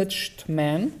 privileged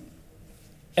men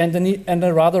and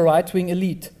a rather right-wing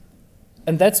elite.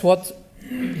 And that's what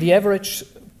the average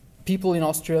people in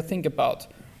Austria think about.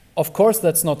 Of course,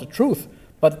 that's not the truth,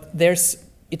 but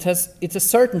it's a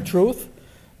certain truth,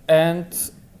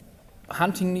 and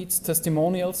hunting needs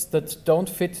testimonials that don't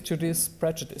fit to this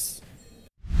prejudice.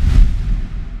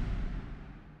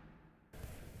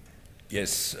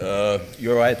 Yes,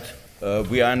 you're right.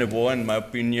 We are in a war, in my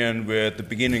opinion. We're at the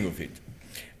beginning of it.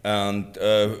 And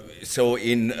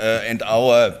and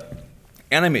our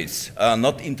enemies are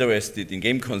not interested in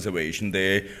game conservation.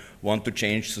 They want to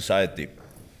change society.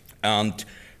 And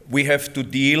we have to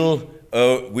deal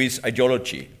with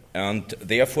ideology. And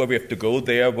therefore we have to go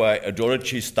there where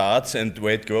ideology starts and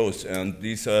where it grows. And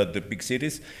these are the big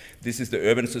cities. This is the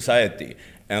urban society.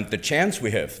 And the chance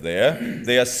we have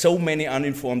there are so many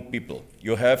uninformed people.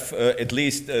 You have at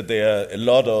least, there are a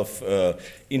lot of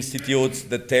institutes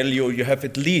that tell you have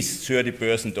at least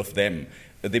 30% of them.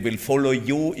 They will follow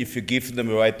you if you give them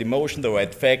the right emotion, the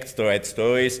right facts, the right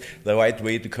stories, the right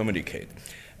way to communicate.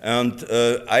 And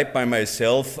I, by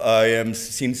myself, I am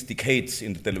since decades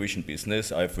in the television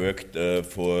business. I've worked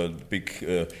for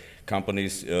big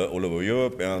companies all over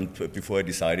Europe, and before I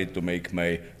decided to make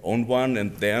my own one.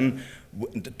 And then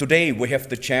today we have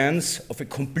the chance of a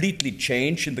completely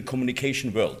change in the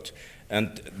communication world.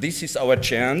 And this is our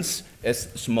chance as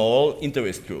small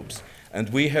interest groups. And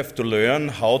we have to learn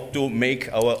how to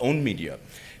make our own media,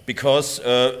 because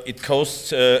it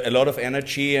costs a lot of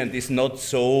energy and is not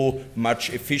so much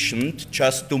efficient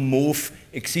just to move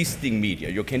existing media.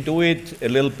 You can do it a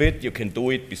little bit, you can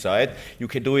do it beside, you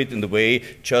can do it in the way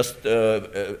just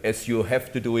as you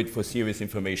have to do it for serious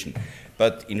information.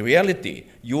 But in reality,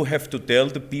 you have to tell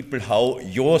the people how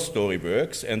your story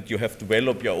works, and you have to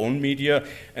develop your own media.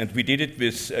 And we did it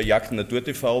with Jagd Natur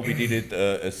TV, we did it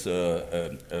as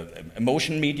a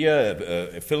motion media,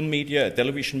 a film media, a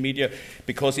television media,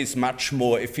 because it's much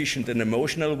more efficient and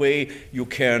emotional way. You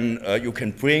can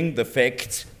bring the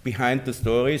facts behind the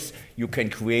stories. You can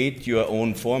create your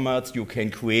own formats. You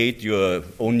can create your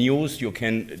own news. You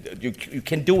can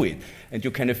do it, and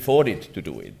you can afford it to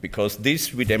do it, because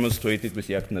this we demonstrated with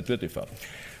Jagd Natur TV.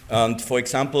 And for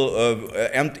example,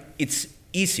 and it's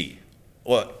easy,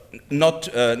 or not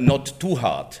too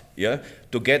hard, yeah,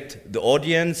 to get the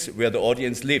audience where the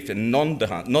audience lives, and not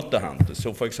the hunters.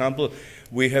 So, for example,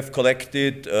 we have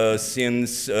collected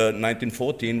since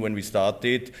 1914, when we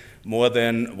started, more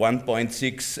than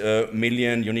 1.6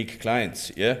 million unique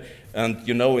clients. Yeah, and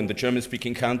you know, in the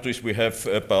German-speaking countries, we have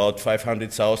about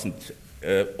 500,000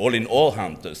 all in all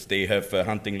hunters. They have a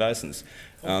hunting license.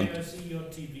 Can I see your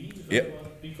TV? Yeah.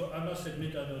 Because I must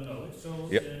admit I don't know it.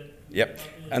 So yeah.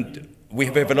 And we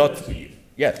have a lot.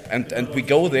 Yeah, and we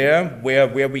go there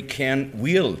where we can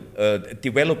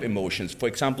develop emotions. For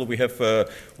example, we have a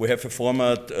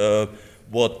format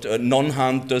what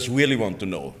non-hunters really want to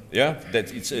know. Yeah,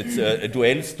 that it's a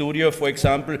duel studio, for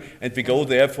example, and we go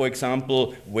there, for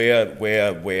example, where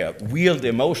real the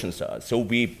emotions are. So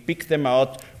we pick them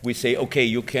out. We say, okay,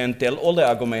 you can tell all the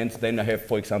arguments. Then I have,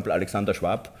 for example, Alexander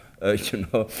Schwab,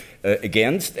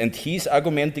 against, and he's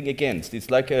argumenting against. It's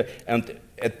like and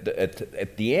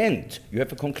at the end, you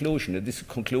have a conclusion. And this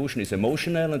conclusion is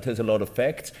emotional and has a lot of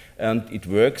facts, and it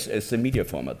works as a media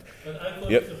format. But I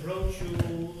could approach you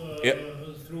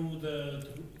through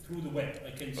the web.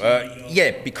 I can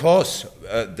see because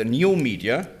the new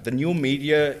media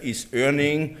is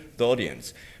earning the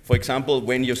audience. For example,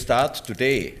 when you start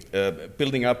today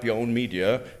building up your own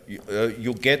media,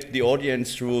 you get the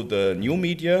audience through the new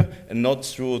media and not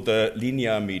through the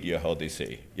linear media, how they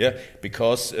say. Yeah,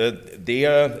 because they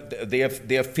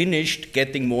are finished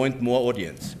getting more and more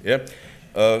audience. Yeah.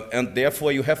 And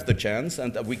therefore you have the chance,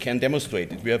 and we can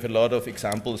demonstrate it. We have a lot of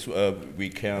examples. We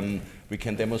can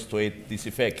demonstrate these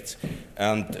effects,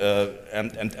 and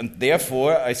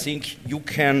therefore I think you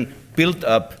can build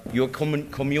up your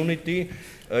community.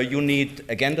 You need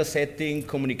agenda setting,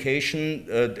 communication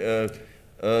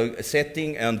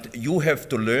setting, and you have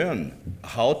to learn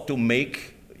how to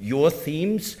make your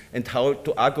themes and how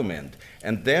to argument.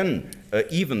 And then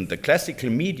even the classical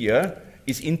media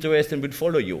is interested and will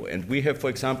follow you. And we have, for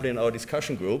example, in our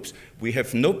discussion groups, we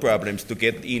have no problems to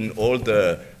get in all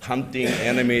the hunting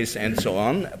enemies and so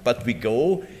on, but we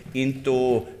go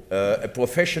into a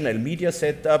professional media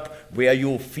setup where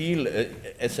you feel,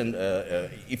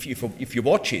 if you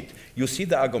watch it, you see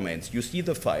the arguments, you see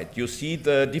the fight, you see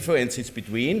the differences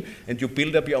between, and you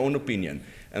build up your own opinion.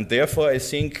 And therefore, I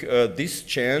think this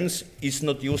chance is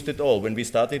not used at all. When we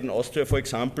started in Austria, for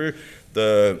example,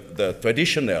 the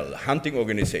traditional hunting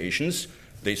organizations,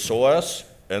 they saw us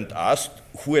and asked,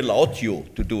 who allowed you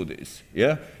to do this?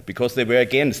 Yeah, because they were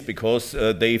against, because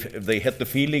they had the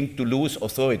feeling to lose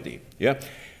authority. Yeah.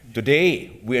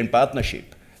 Today, we're in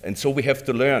partnership, and so we have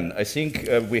to learn. I think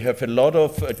we have a lot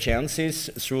of chances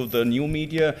through the new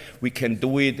media. We can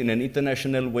do it in an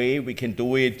international way. We can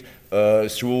do it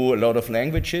through a lot of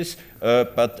languages.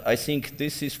 But I think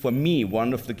this is, for me,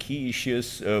 one of the key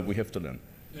issues we have to learn.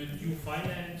 Do you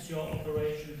finance your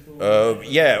operation through?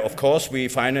 Yeah, of course, we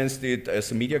financed it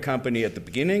as a media company at the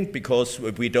beginning because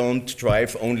we don't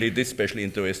drive only this special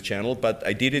interest channel, but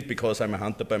I did it because I'm a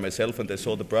hunter by myself and I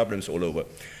saw the problems all over.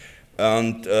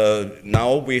 And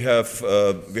now we have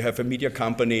a media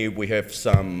company, we have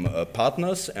some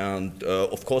partners, and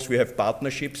of course we have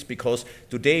partnerships because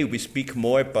today we speak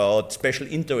more about special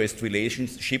interest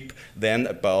relationship than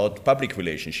about public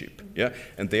relationship. Yeah?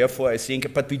 And therefore I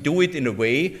think, but we do it in a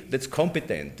way that's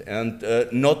competent and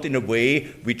not in a way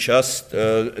we just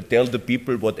tell the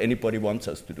people what anybody wants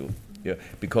us to do. Yeah?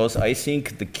 Because I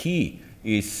think the key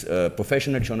is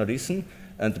professional journalism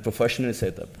and the professional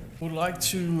setup. I would like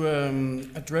to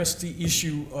address the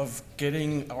issue of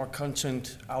getting our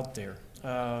content out there.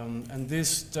 And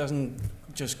this doesn't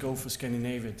just go for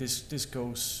Scandinavia, this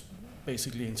goes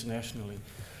basically internationally.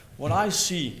 What I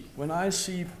see, when I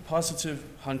see positive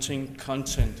hunting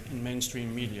content in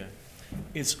mainstream media,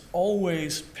 it's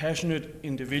always passionate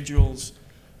individuals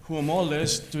who are more or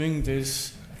less doing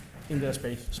this in their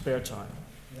spare time.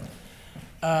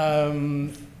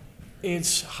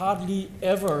 It's hardly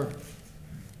ever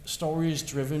stories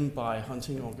driven by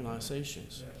hunting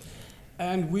organizations.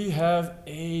 And we have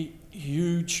a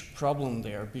huge problem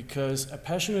there because a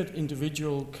passionate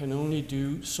individual can only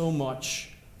do so much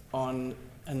on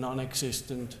a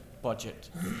non-existent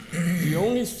budget. The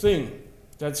only thing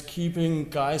that's keeping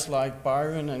guys like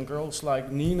Byron and girls like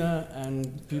Nina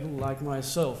and people like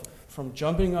myself from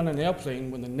jumping on an airplane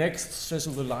when the next says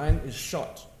of the line is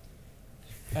shot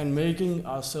and making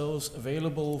ourselves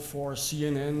available for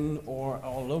CNN or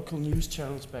our local news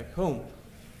channels back home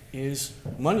is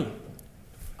money.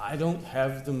 I don't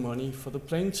have the money for the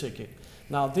plane ticket.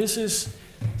 Now this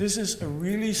is a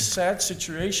really sad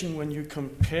situation when you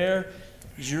compare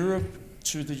Europe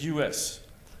to the US,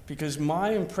 because my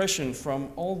impression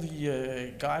from all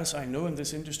the guys I know in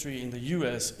this industry in the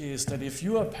US is that if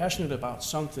you are passionate about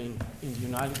something in the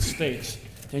United States,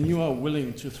 then you are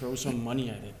willing to throw some money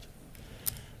at it.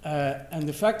 And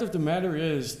the fact of the matter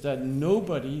is that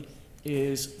nobody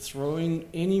is throwing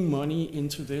any money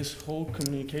into this whole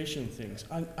communication things.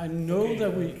 I know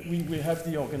that we have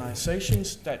the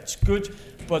organizations, that's good,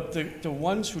 but the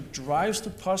ones who drives the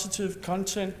positive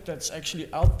content that's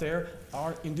actually out there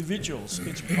are individuals.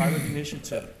 It's private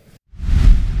initiative.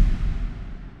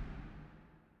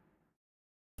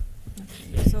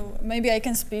 So maybe I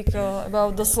can speak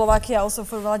about the Slovakia also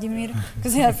for Vladimir,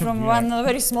 because we are from one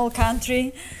very small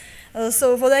country.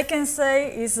 So what I can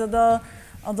say is the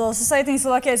society in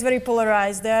Slovakia is very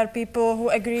polarized. There are people who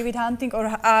agree with hunting or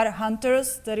are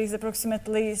hunters. There is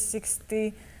approximately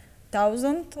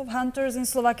 60,000 of hunters in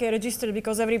Slovakia registered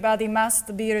because everybody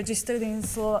must be registered in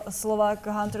Slovak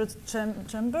Hunters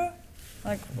Chamber,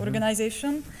 like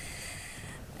organization.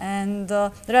 And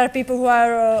there are people who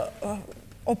are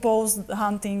opposed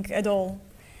hunting at all.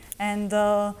 And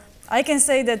I can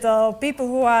say that people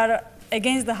who are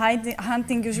against the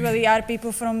hunting usually are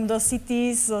people from the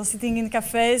cities, sitting in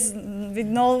cafes with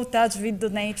no touch with the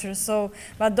nature. So,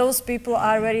 but those people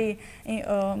are very,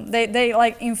 they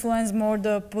like influence more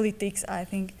the politics, I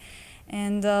think.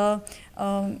 And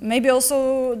maybe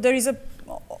also there is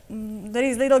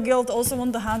little guilt also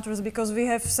on the hunters because we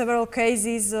have several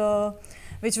cases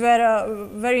which were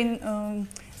very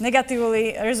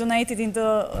negatively resonated in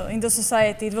the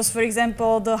society. It was, for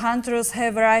example, the hunters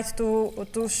have right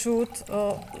to shoot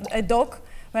a dog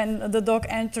when the dog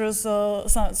enters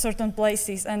certain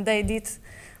places, and they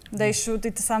shoot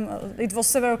it. It was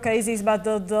several cases, but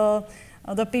the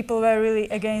people were really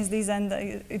against this, and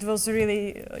it were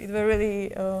really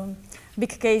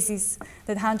big cases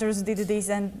that hunters did this,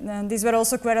 and these were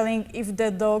also quarreling if the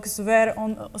dogs were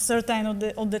on certain of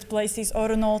that places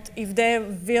or not, if they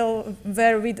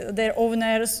were with their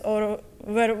owners or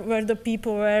where the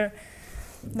people were.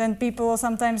 Then people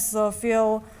sometimes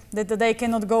feel that they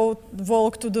cannot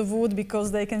walk to the wood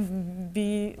because they can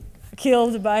be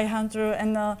killed by hunter,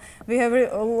 and we have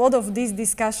a lot of this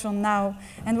discussion now.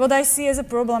 And what I see as a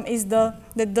problem is that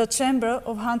the chamber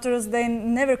of hunters, they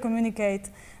never communicate.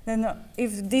 Then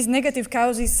if these negative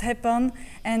causes happen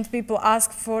and people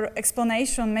ask for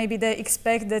explanation, maybe they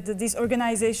expect that this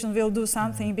organization will do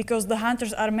something because the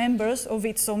hunters are members of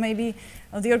it. So maybe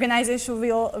the organization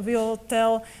will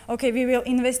tell, okay, we will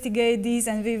investigate this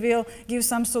and we will give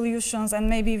some solutions, and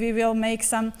maybe we will make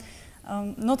some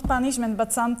not punishment,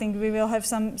 but something. We will have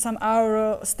some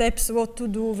our steps what to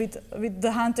do with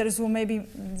the hunters who maybe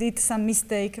did some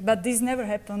mistake. But this never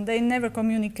happened. They never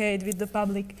communicate with the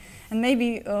public, and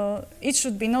maybe it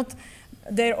should be not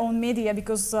their own media,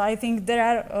 because I think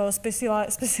there are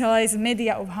specialized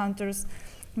media of hunters,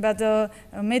 but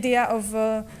media of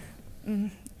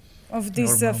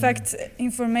this fact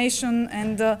information,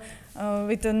 and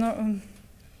with the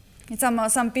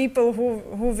some people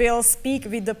who will speak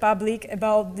with the public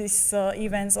about these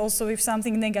events, also if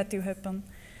something negative happen.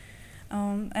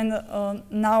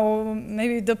 Now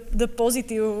maybe the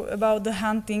positive about the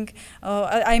hunting.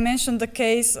 I mentioned the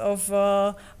case of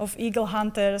eagle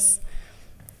hunters.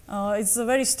 It's a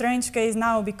very strange case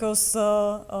now because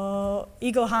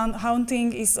eagle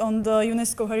hunting is on the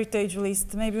UNESCO heritage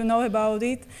list. Maybe you know about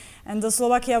it. And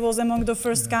Slovakia was among the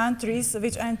first countries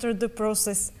which entered the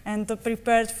process and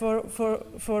prepared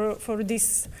for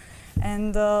this.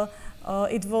 And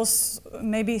it was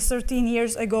maybe 13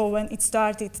 years ago when it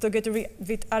started together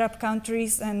with Arab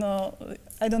countries, and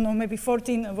I don't know, maybe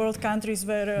 14 world countries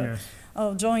were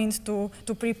joined to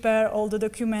prepare all the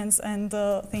documents and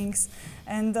things.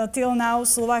 And till now,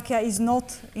 Slovakia is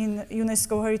not in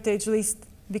UNESCO heritage list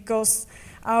because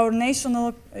our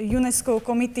national UNESCO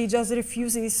committee just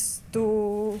refuses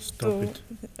to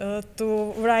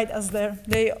write us there.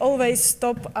 They always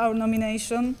stop our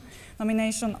nomination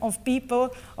of people,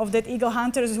 of that eagle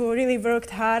hunters who really worked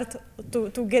hard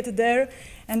to get there,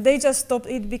 and they just stopped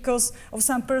it because of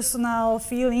some personal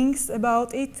feelings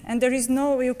about it. And there is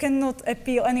you cannot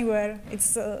appeal anywhere.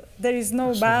 There is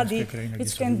no body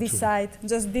which can decide.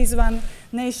 Just this one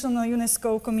national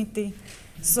UNESCO committee.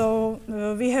 So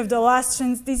we have the last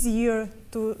chance this year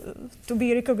to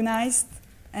be recognized,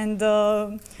 and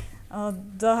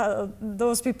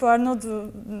those people are not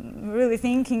really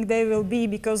thinking they will be,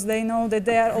 because they know that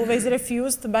they are always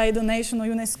refused by the national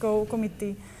UNESCO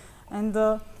committee, and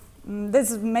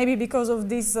that's maybe because of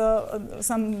this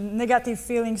some negative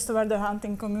feelings toward the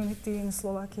hunting community in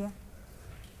Slovakia.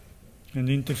 And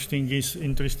interesting is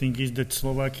that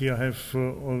Slovakia have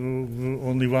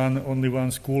only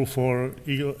one school for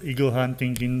eagle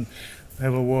hunting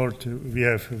have a word. We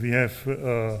have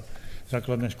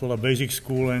základná škola, basic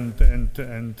school,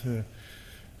 and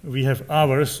we have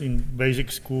hours in basic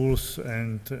schools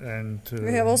and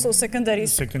we have also secondary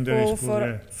school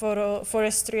for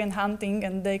forestry and hunting,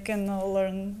 and they can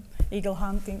learn eagle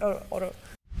hunting or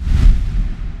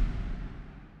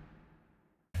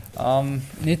In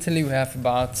Italy, we have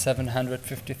about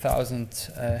 750,000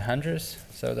 hunters,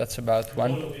 so that's about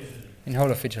in whole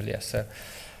of Italy. Yes, so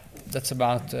that's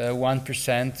about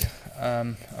 1%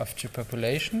 of the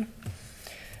population.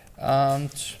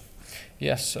 And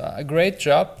yes, a great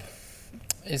job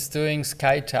is doing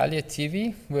Sky Italia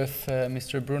TV with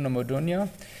Mr. Bruno Modugno.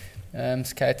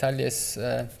 Sky Italia is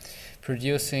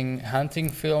producing hunting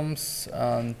films,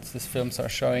 and these films are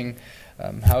showing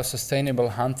how sustainable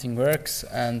hunting works,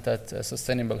 and that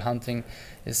sustainable hunting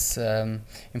is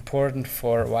important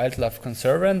for wildlife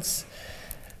conservance.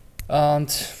 And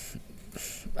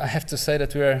I have to say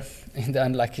that we're in the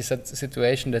unlucky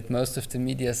situation that most of the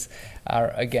medias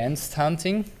are against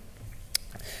hunting.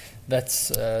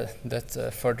 That's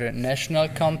for the national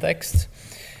context.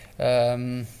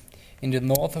 In the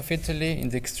north of Italy, in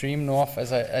the extreme north,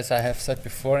 as I have said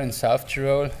before, in South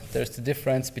Tyrol, there's the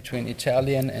difference between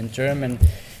Italian and German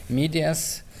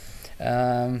medias.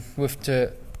 With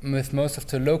most of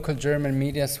the local German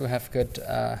medias, we have got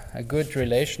a good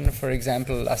relation. For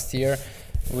example, last year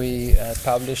we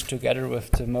published together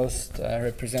with the most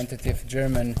representative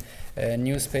German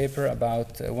newspaper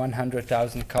about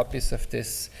 100,000 copies of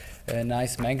this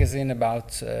nice magazine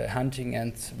about hunting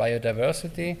and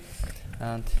biodiversity.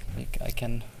 And you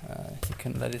can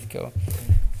let it go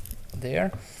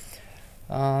there.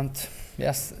 And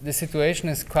yes, the situation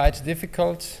is quite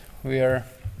difficult. We are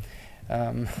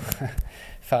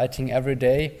fighting every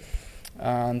day.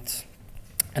 And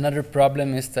another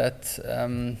problem is that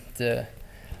the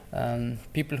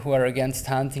people who are against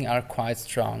hunting are quite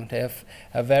strong. They have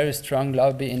a very strong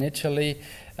lobby in Italy,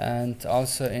 and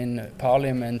also in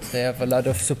Parliament they have a lot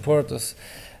of supporters.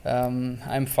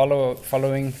 I'm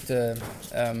following the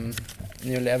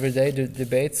nearly every day the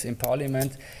debates in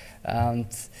Parliament, And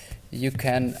you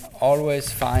can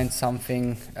always find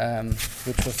something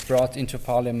which was brought into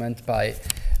parliament by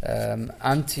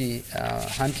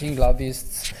anti-hunting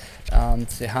lobbyists, and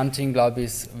the hunting lobby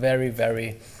is very,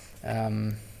 very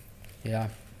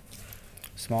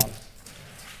small.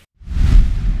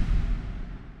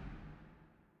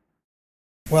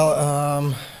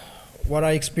 Well, what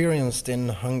I experienced in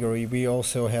Hungary, we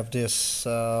also have this,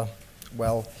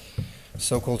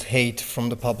 so-called hate from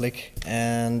the public,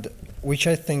 and which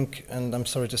I think, and I'm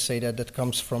sorry to say that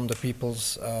comes from the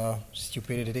people's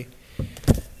stupidity.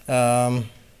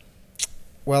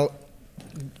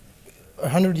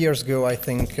 100 years ago, I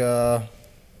think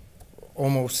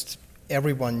almost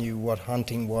everyone knew what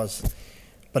hunting was,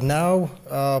 but now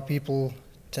people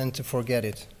tend to forget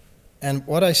it. And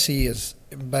what I see is,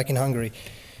 back in Hungary,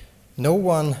 no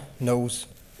one knows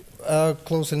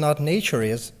closely not nature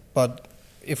is, but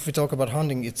if we talk about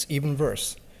hunting, it's even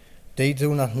worse. They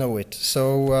do not know it.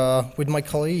 So with my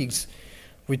colleagues,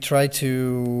 we try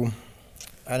to,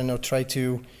 try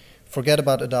to forget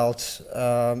about adults.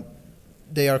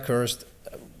 They are cursed.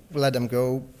 Let them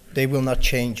go. They will not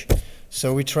change.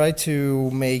 So we try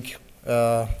to make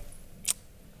a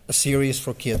series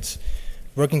for kids.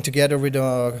 Working together with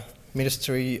the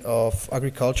Ministry of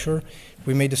Agriculture,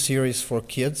 we made a series for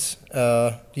kids.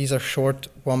 These are short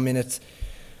 1 minute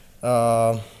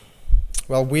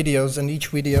videos, and each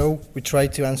video we try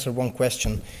to answer one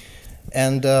question.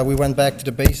 And we went back to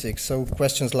the basics. So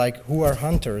questions like, who are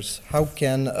hunters? How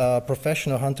can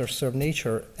professional hunters serve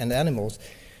nature and animals?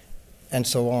 And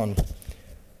so on.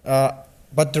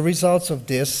 But the results of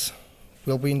this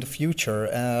will be in the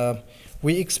future.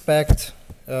 We expect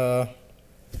the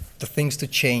things to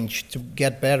change, to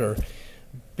get better,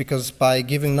 because by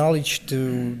giving knowledge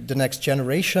to the next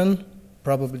generation,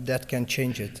 probably that can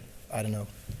change it. I don't know.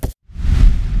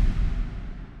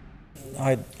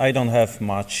 I don't have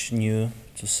much new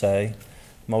to say.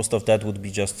 Most of that would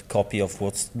be just a copy of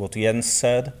what Jens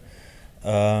said.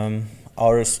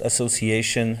 Our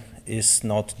association is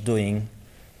not doing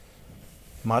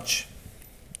much,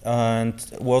 and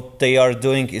what they are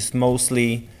doing is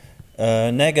mostly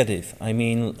negative. I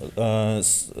mean,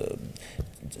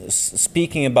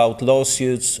 speaking about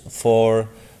lawsuits for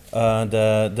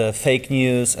the fake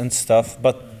news and stuff,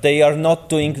 but they are not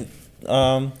doing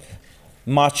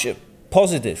much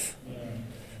positive.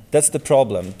 That's the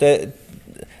problem.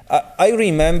 I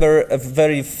remember a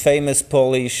very famous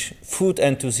Polish food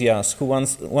enthusiast who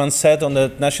once said on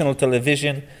the national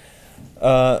television,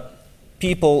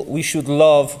 people, we should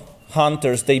love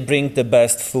hunters, they bring the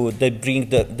best food, they bring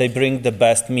the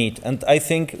best meat. And I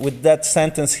think with that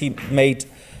sentence he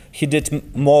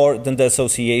did more than the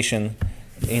association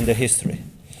in the history.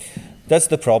 That's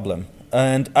the problem.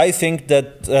 And I think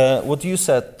that what you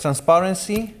said,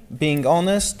 transparency, being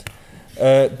honest,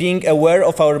 being aware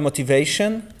of our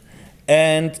motivation,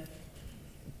 and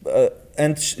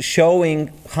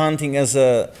showing hunting as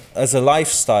a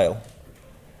lifestyle,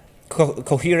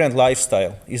 coherent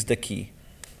lifestyle is the key.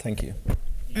 Thank you.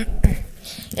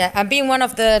 Yeah, being one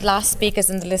of the last speakers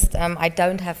in the list, I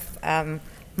don't have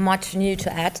much new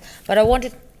to add. But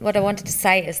what I wanted to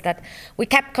say is that we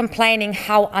kept complaining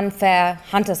how unfair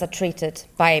hunters are treated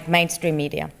by mainstream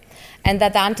media, and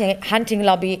that the hunting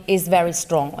lobby is very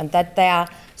strong, and that their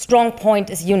strong point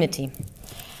is unity.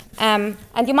 And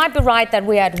you might be right that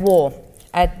we are at war.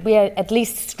 We are at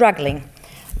least struggling.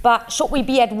 But should we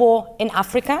be at war in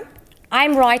Africa?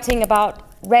 I'm writing about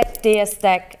red deer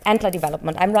stack antler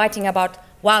development. I'm writing about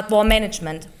wild boar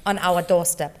management on our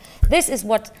doorstep. This is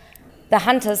what the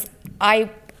hunters I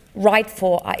write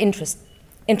for are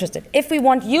interested. If we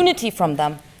want unity from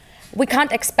them, we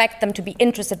can't expect them to be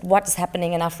interested in what is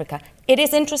happening in Africa. It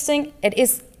is interesting, it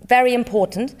is very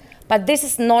important, but this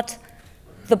is not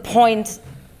the point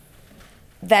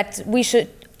that we should,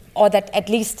 or that at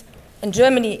least in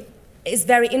Germany is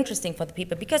very interesting for the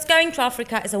people, because going to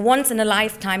Africa is a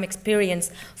once-in-a-lifetime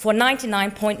experience for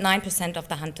 99.9% of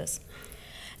the hunters.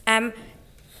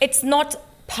 It's not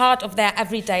part of their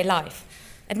everyday life.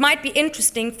 It might be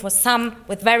interesting for some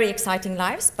with very exciting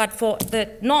lives, but for the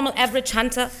normal average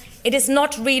hunter, it is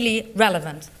not really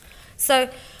relevant. So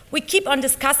we keep on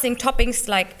discussing topics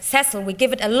like Cecil. We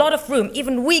give it a lot of room,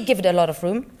 even we give it a lot of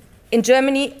room, in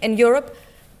Germany, in Europe,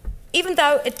 even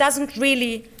though it doesn't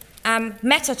really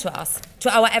matter to us,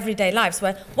 to our everyday lives.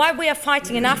 While we are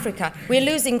fighting in Africa, we're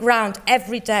losing ground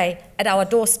every day at our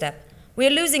doorstep.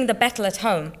 We're losing the battle at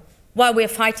home while we're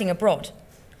fighting abroad.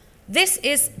 This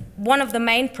is one of the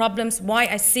main problems why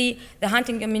I see the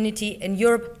hunting community in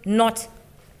Europe not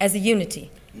as a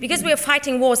unity. Because we are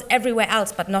fighting wars everywhere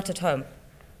else, but not at home.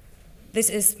 This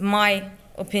is my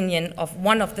opinion, of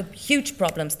one of the huge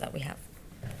problems that we have.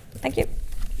 Thank you.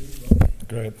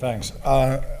 Great, thanks.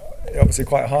 Obviously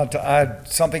quite hard to add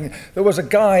something. There was a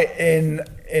guy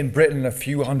in Britain a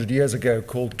few hundred years ago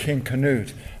called King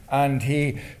Canute, and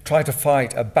he tried to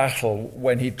fight a battle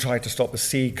when he tried to stop the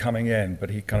sea coming in, but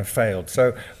he kind of failed.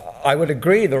 So I would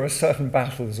agree there are certain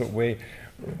battles that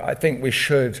I think we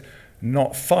should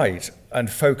not fight and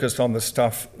focus on the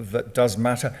stuff that does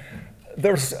matter.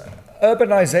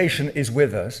 Urbanization is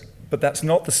with us, but that's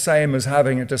not the same as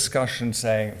having a discussion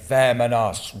saying them and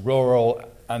us, rural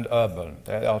and urban.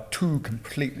 They are two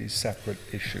completely separate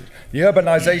issues. The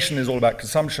urbanization is all about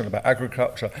consumption, about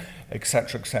agriculture,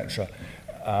 etc., etc.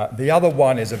 The other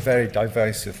one is a very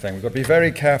divisive thing. We've got to be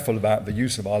very careful about the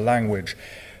use of our language.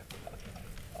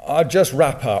 I'll just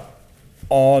wrap up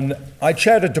on, I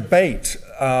chaired a debate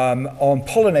on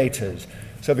pollinators.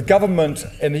 So the government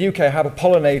in the UK have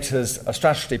a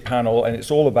strategy panel, and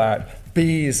it's all about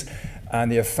bees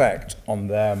and the effect on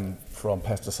them from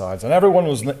pesticides. And everyone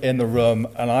was in the room,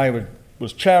 and I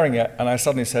was chairing it, and I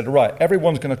suddenly said, right,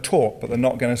 everyone's going to talk, but they're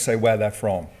not going to say where they're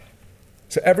from.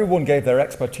 So everyone gave their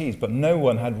expertise, but no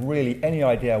one had really any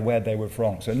idea where they were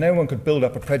from. So no one could build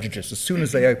up a prejudice as soon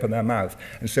as they opened their mouth.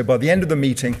 And so by the end of the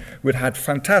meeting, we'd had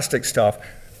fantastic stuff.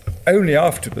 Only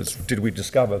afterwards did we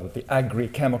discover that the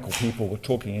agri-chemical people were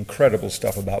talking incredible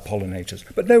stuff about pollinators.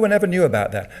 But no one ever knew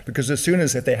about that, because as soon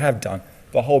as they have done,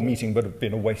 the whole meeting would have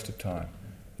been a waste of time.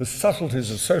 The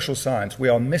subtleties of social science, we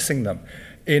are missing them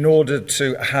in order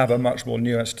to have a much more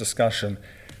nuanced discussion.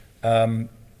 And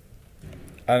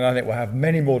I think we'll have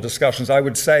many more discussions. I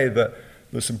would say that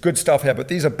there's some good stuff here, but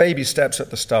these are baby steps at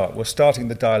the start. We're starting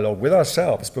the dialogue with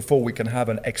ourselves before we can have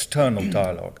an external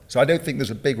dialogue. So I don't think there's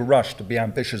a big rush to be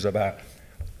ambitious about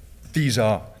these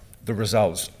are the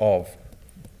results of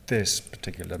this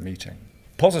particular meeting.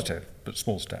 Positive, but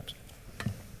small steps.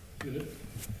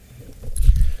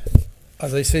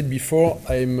 As I said before,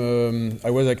 I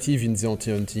was active in the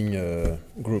anti-hunting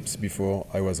groups before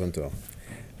I was hunter.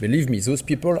 Believe me, those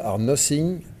people are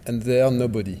nothing and they are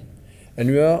nobody. And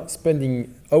we are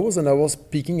spending hours and hours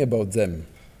speaking about them.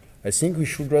 I think we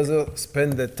should rather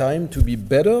spend that time to be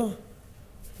better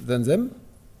than them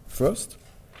first,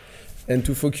 and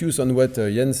to focus on what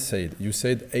Jens said. You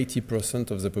said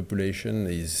 80% of the population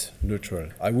is neutral.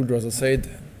 I would rather say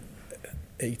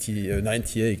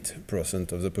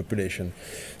 98% of the population.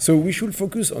 So we should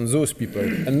focus on those people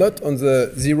and not on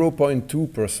the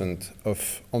 0.2%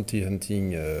 of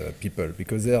anti-hunting people,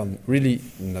 because they are really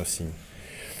nothing.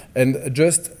 And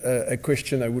just a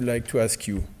question I would like to ask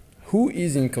you. Who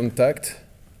is in contact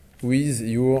with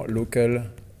your local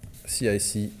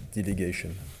CIC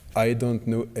delegation? I don't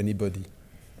know anybody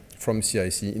from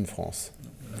CIC in France.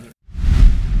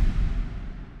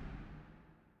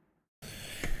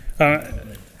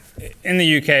 In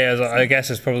the UK, as I guess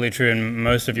is probably true in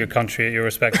most of your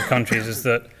respective countries, is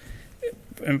that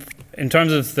in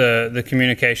terms of the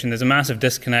communication, there's a massive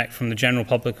disconnect from the general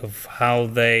public of how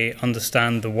they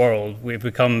understand the world. We've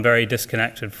become very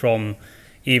disconnected from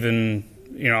even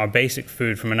our basic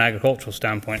food from an agricultural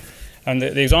standpoint. And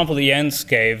the example that Jens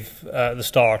gave at the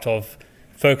start of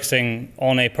focusing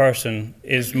on a person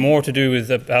is more to do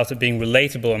with about it being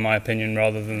relatable, in my opinion,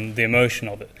 rather than the emotion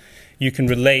of it. You can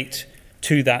relate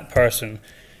to that person,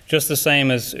 just the same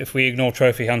as if we ignore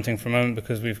trophy hunting for a moment,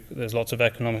 because there's lots of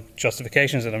economic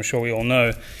justifications that I'm sure we all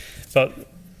know, but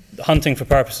hunting for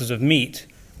purposes of meat,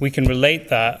 we can relate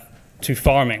that to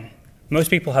farming.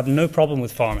 Most people have no problem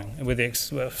with farming, with the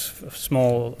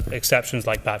small exceptions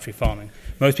like battery farming.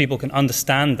 Most people can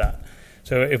understand that.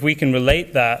 So if we can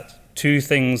relate that to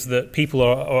things that people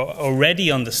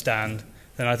already understand,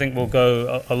 then I think we'll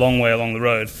go a long way along the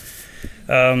road.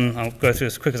 I'll go through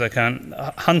as quick as I can.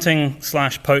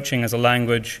 Hunting/poaching as a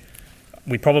language,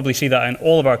 we probably see that in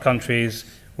all of our countries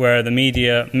where the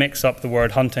media mix up the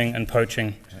word hunting and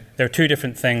poaching. They're two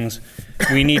different things.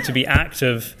 We need to be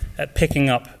active at picking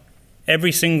up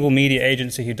every single media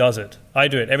agency who does it. I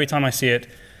do it. Every time I see it,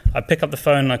 I pick up the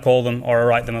phone and I call them, or I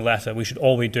write them a letter. We should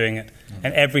all be doing it.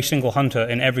 And every single hunter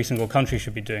in every single country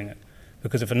should be doing it.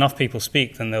 Because if enough people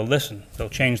speak, then they'll listen. They'll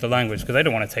change the language, because they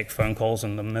don't want to take phone calls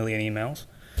and a million emails.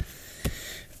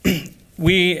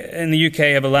 We, in the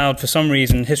UK, have allowed, for some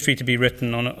reason, history to be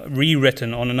rewritten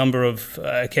on a number of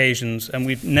occasions, and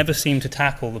we've never seemed to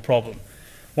tackle the problem.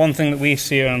 One thing that we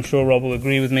see, and I'm sure Rob will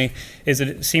agree with me, is that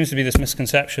it seems to be this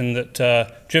misconception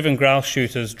that driven grouse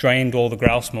shooters drained all the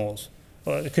grouse moors.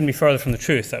 Well, it couldn't be further from the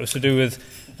truth. That was to do with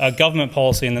government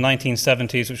policy in the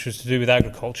 1970s, which was to do with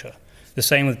agriculture. The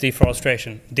same with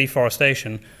deforestation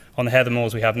on the heather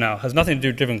moors we have now. It has nothing to do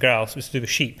with driven grouse, it's to do with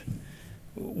sheep.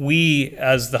 we,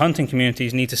 as the hunting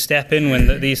communities, need to step in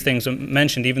when these things are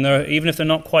mentioned, even if they're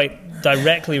not quite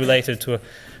directly related to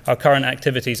our current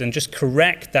activities, and just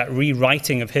correct that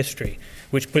rewriting of history,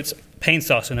 which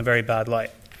paints us in a very bad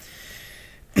light.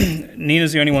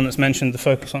 Nina's the only one that's mentioned the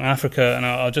focus on Africa, and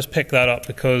I'll just pick that up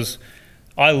because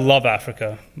I love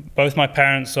Africa. Both my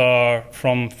parents are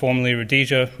from formerly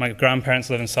Rhodesia. My grandparents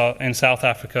live in South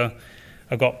Africa.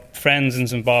 I've got friends in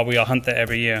Zimbabwe. I hunt there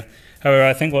every year. However,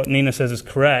 I think what Nina says is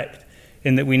correct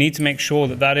in that we need to make sure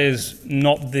that that is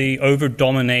not the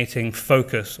over-dominating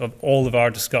focus of all of our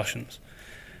discussions.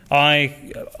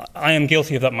 I am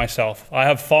guilty of that myself. I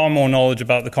have far more knowledge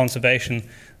about the conservation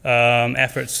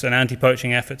efforts and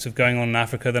anti-poaching efforts of going on in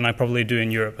Africa than I probably do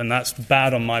in Europe, and that's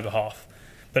bad on my behalf,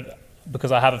 but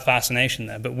because I have a fascination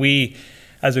there. But we,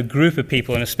 as a group of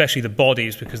people, and especially the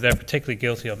bodies, because they're particularly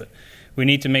guilty of it, we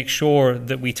need to make sure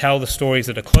that we tell the stories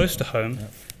that are close to home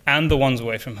and the ones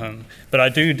away from home. But I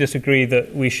do disagree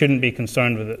that we shouldn't be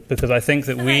concerned with it, because I think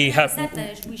that we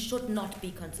should not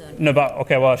be concerned. No, but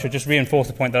okay, well, I should just reinforce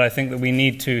the point that I think that we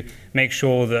need to make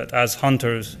sure that as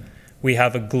hunters we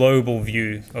have a global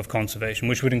view of conservation,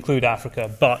 which would include Africa,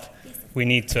 but we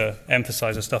need to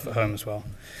emphasize the stuff at home as well.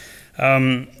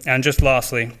 And just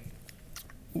lastly,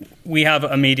 we have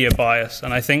a media bias,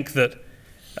 and I think that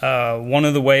one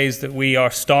of the ways that we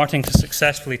are starting to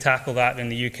successfully tackle that in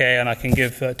the UK, and I can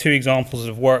give 2 examples that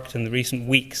have worked in the recent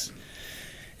weeks,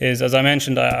 is, as I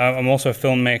mentioned, I'm also a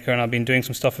filmmaker, and I've been doing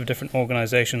some stuff with different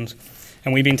organizations,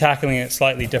 and we've been tackling it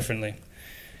slightly differently.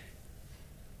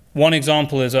 One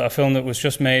example is a film that was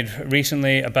just made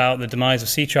recently about the demise of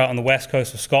sea trout on the west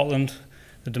coast of Scotland.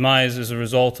 The demise is a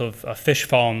result of fish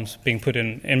farms being put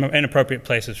in inappropriate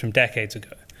places from decades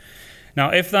ago. Now,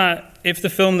 if the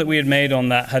film that we had made on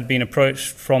that had been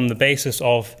approached from the basis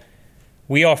of,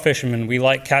 we are fishermen, we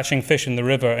like catching fish in the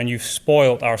river, and you've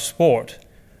spoiled our sport,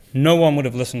 no one would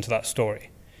have listened to that story.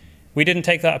 We didn't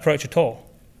take that approach at all.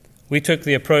 We took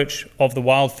the approach of the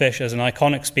wild fish as an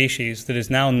iconic species that is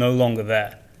now no longer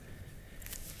there.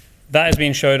 That has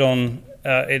been showed on,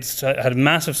 it's had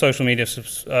massive social media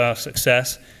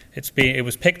success. It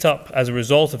was picked up as a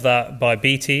result of that by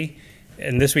BT,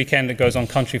 and this weekend it goes on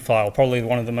Countryfile, probably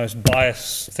one of the most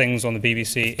biased things on the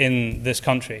BBC in this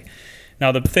country.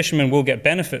 Now, the fishermen will get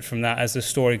benefit from that as this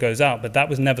story goes out, but that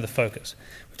was never the focus.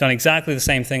 We've done exactly the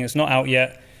same thing. It's not out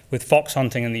yet with fox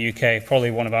hunting in the UK,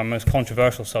 probably one of our most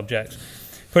controversial subjects.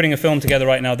 Putting a film together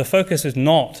right now, the focus is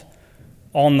not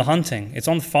on the hunting, it's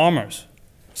on the farmers.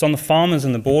 It's on the farmers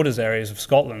in the borders areas of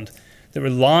Scotland that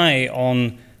rely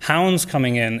on hounds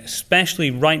coming in, especially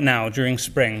right now during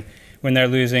spring, when they're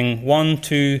losing 1,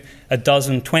 2, a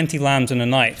dozen, 20 lambs in a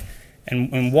night.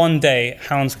 And in one day,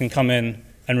 hounds can come in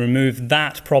and remove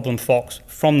that problem fox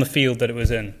from the field that it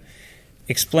was in.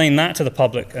 Explain that to the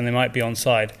public and they might be on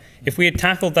side. If we had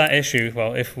tackled that issue,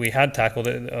 well, if we had tackled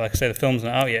it, like I say, the film's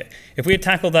not out yet, if we had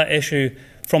tackled that issue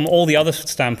from all the other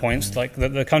standpoints, like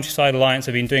the Countryside Alliance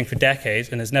have been doing for decades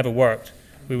and has never worked,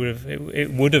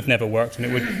 it would have never worked and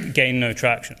it would gain no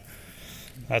traction.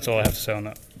 That's all I have to say on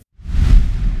that.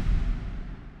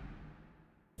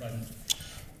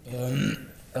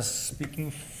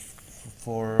 Speaking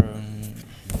for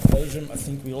Belgium, I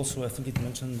think it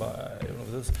mentioned by one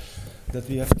of those that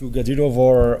we have to get rid of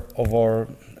our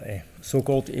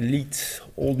so-called elite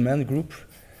old man group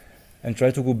and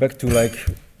try to go back to like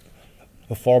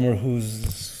a farmer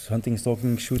who's hunting,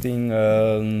 stalking, shooting,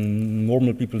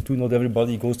 normal people too. Not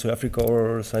everybody goes to Africa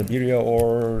or Siberia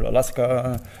or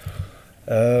Alaska.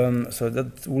 So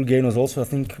that will gain us also, I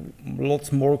think,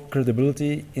 lots more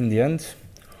credibility in the end.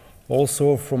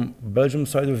 Also, from Belgium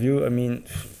side of view, I mean,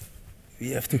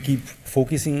 we have to keep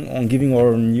focusing on giving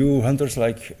our new hunters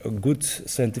like a good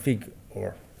scientific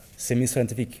or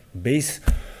semi-scientific base.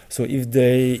 So if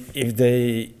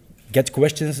they get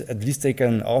questions, at least they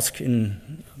can ask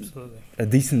in a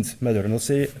decent manner. Not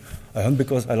say, I hunt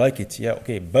because I like it. Yeah,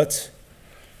 okay, but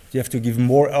you have to give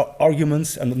more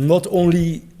arguments, and not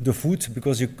only the food,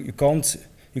 because you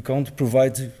can't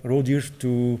provide roe deer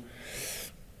to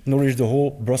nourish the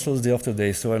whole Brussels day after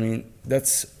day. So I mean,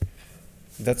 that's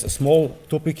a small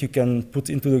topic you can put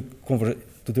into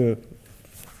the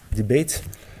debate.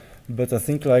 But I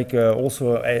think like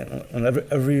also on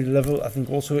every level, I think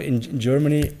also in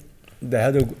Germany they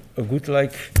had a good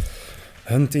like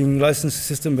hunting license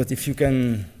system. But if you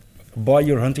can buy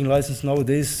your hunting license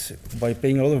nowadays by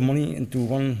paying a lot of money into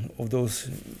one of those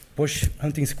posh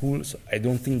hunting schools, I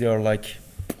don't think they are like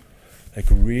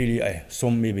really.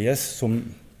 Some maybe yes,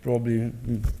 some probably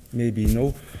maybe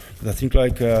no. But I think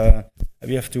like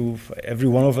we have to, every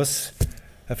one of us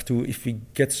have to, if we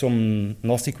get some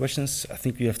nasty questions, I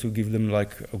think we have to give them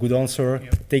like a good answer,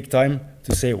 take time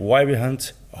to say why we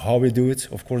hunt, how we do it.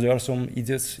 Of course, there are some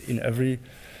idiots in every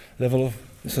level of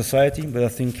society, but I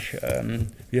think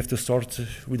we have to start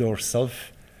with ourselves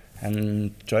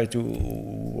and try to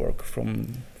work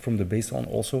from the base on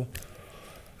also.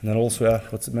 And then also,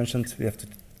 what's mentioned, we have to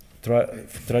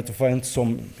try to find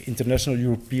some international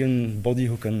European body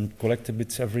who can collect a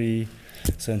bit every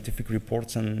scientific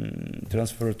reports and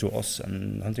transfer to us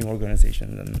and hunting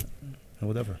organizations and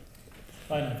whatever.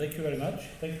 Fine, thank you very much.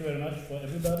 Thank you very much for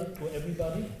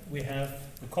everybody. We have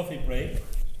a coffee break,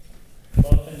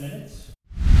 about 10 minutes.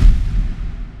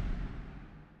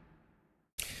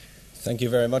 Thank you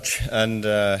very much, and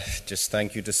just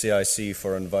thank you to CIC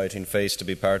for inviting FACE to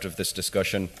be part of this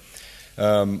discussion.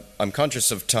 I'm conscious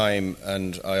of time,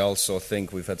 and I also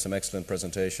think we've had some excellent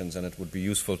presentations, and it would be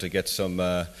useful to get some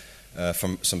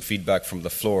feedback from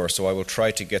the floor, so I will try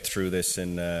to get through this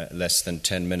in less than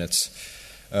 10 minutes.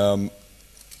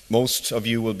 Most of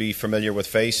you will be familiar with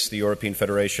FACE, the European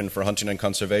Federation for Hunting and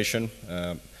Conservation,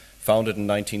 founded in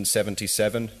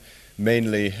 1977,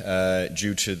 mainly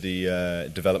due to the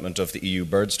development of the EU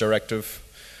Birds Directive.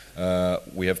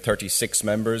 We have 36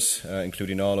 members,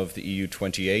 including all of the EU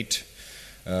 28.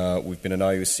 We've been an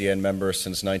IUCN member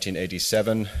since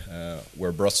 1987.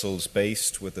 We're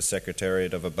Brussels-based with a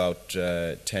secretariat of about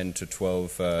 10 to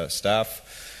 12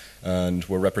 staff, and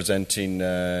we're representing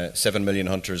 7 million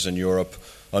hunters in Europe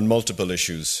on multiple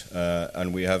issues.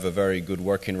 And we have a very good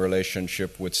working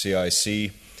relationship with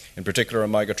CIC, in particular on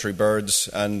migratory birds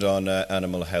and on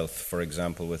animal health, for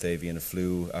example, with avian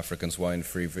flu, African swine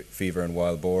fever and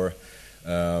wild boar,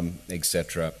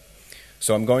 etc.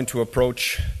 So I'm going to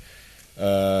approach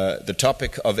the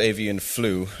topic of avian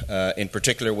flu, in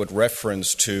particular with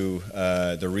reference to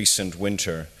the recent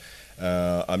winter.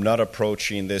 I'm not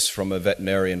approaching this from a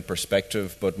veterinarian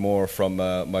perspective, but more from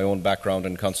my own background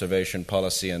in conservation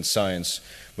policy and science,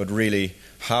 but really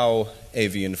how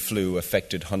avian flu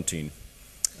affected hunting.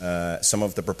 Some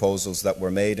of the proposals that were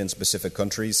made in specific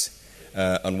countries,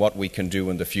 and what we can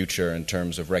do in the future in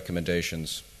terms of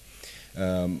recommendations.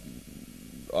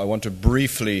 I want to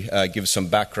briefly give some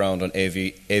background on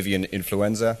avian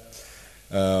influenza.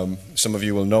 Some of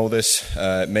you will know this,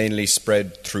 mainly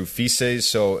spread through feces,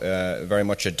 so very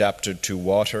much adapted to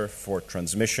water for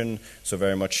transmission, so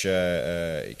very much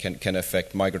can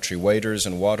affect migratory waders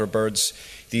and water birds.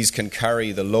 These can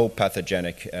carry the low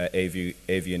pathogenic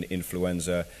avian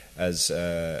influenza as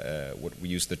what we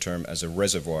use the term as a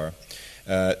reservoir.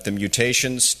 The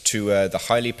mutations to the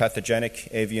highly pathogenic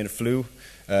avian flu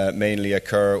mainly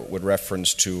occur with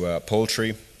reference to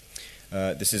poultry.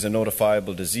 This is a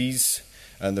notifiable disease,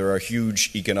 and there are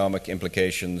huge economic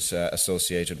implications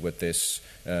associated with this,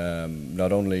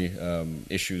 not only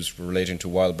issues relating to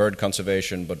wild bird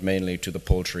conservation, but mainly to the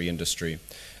poultry industry.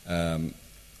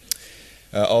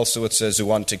 Also, it's a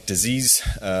zoonotic disease,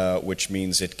 which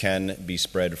means it can be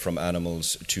spread from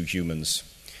animals to humans.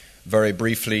 Very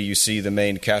briefly, you see the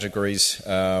main categories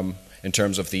in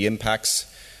terms of the impacts.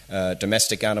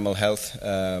 Domestic animal health,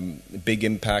 big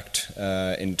impact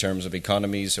in terms of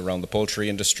economies around the poultry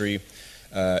industry.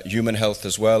 Human health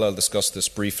as well, I'll discuss this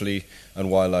briefly, and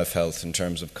wildlife health in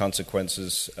terms of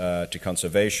consequences to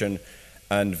conservation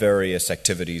and various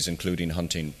activities, including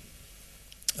hunting.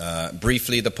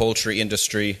 Briefly, the poultry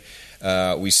industry,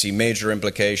 we see major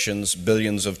implications.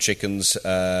 Billions of chickens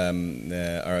are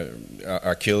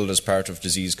killed as part of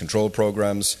disease control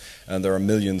programs, and there are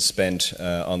millions spent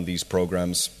on these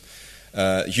programs.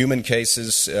 Human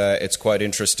cases, it's quite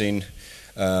interesting.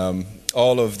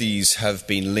 All of these have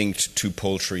been linked to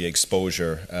poultry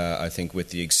exposure, I think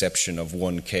with the exception of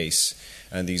one case,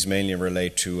 and these mainly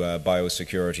relate to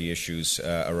biosecurity issues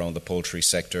around the poultry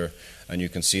sector, and you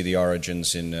can see the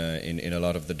origins in a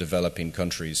lot of the developing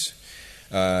countries.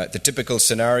 The typical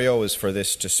scenario is for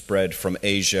this to spread from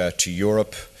Asia to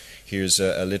Europe. Here's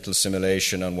a little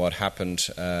simulation on what happened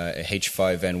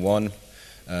H5N1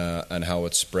 and how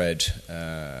it spread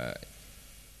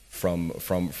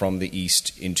from the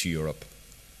east into Europe.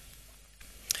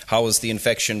 How has the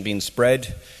infection been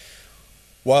spread?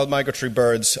 Wild migratory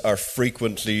birds are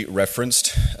frequently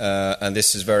referenced, and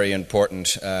this is very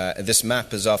important. This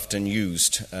map is often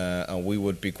used, and we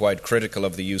would be quite critical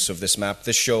of the use of this map.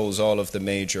 This shows all of the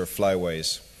major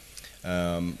flyways.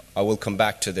 I will come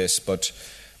back to this, but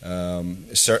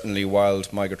certainly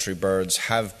wild migratory birds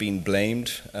have been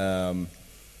blamed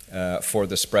for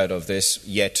the spread of this,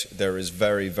 yet there is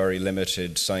very, very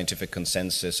limited scientific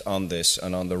consensus on this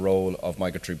and on the role of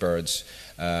migratory birds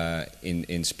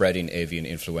in spreading avian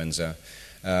influenza.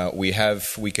 We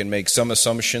can make some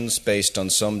assumptions based on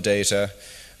some data,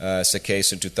 It's a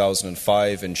case in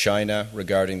 2005 in China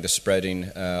regarding the spreading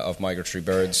of migratory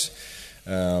birds.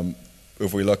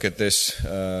 If we look at this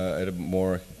at a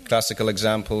more classical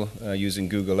example using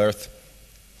Google Earth,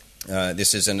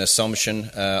 this is an assumption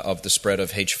of the spread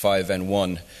of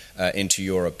H5N1 into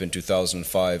Europe in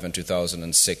 2005 and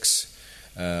 2006.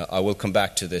 I will come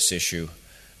back to this issue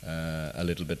a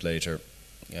little bit later.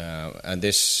 And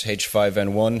this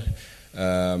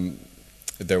H5N1,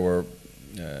 there were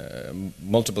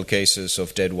multiple cases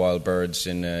of dead wild birds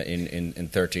in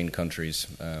 13 countries.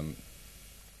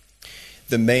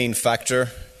 The main factor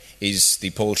is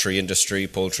the poultry industry,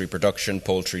 poultry production,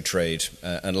 poultry trade,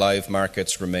 and live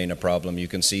markets remain a problem. You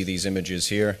can see these images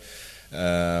here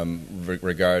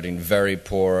regarding very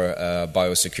poor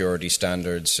biosecurity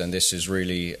standards, and this is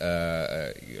really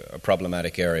a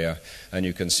problematic area. And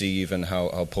you can see even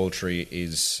how poultry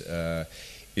is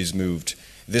moved.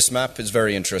 This map is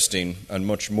very interesting and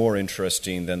much more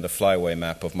interesting than the flyway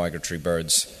map of migratory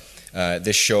birds.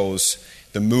 This shows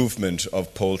the movement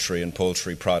of poultry and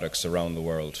poultry products around the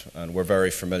world, and we're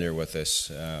very familiar with this.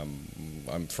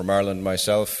 I'm from Ireland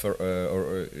myself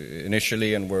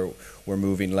initially, and we're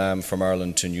moving lamb from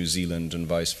Ireland to New Zealand and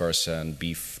vice versa, and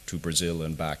beef to Brazil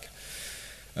and back.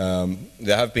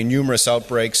 There have been numerous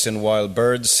outbreaks in wild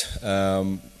birds.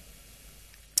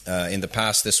 In the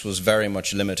past, this was very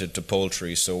much limited to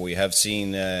poultry, so we have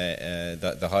seen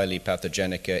the highly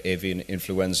pathogenic avian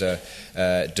influenza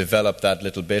develop that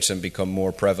little bit and become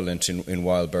more prevalent in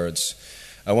wild birds.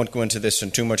 I won't go into this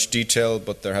in too much detail,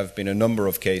 but there have been a number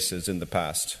of cases in the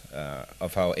past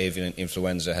of how avian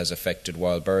influenza has affected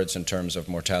wild birds in terms of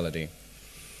mortality.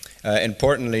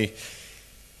 Importantly,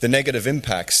 the negative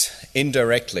impacts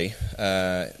indirectly,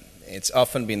 it's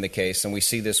often been the case, and we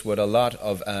see this with a lot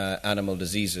of animal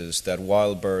diseases, that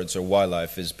wild birds or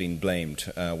wildlife is being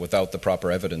blamed without the proper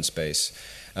evidence base.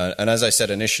 And as I said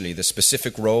initially, the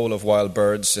specific role of wild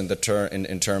birds in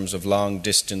terms of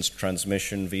long-distance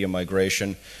transmission via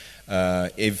migration,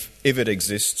 if it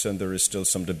exists, and there is still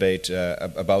some debate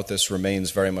about this,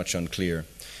 remains very much unclear.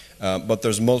 But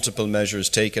there's multiple measures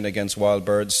taken against wild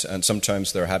birds and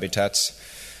sometimes their habitats.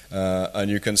 And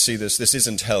you can see this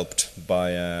isn't helped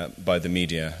by the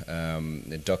media.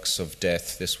 The Ducks of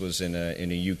Death, this was in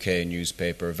a UK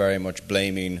newspaper, very much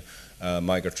blaming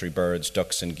migratory birds,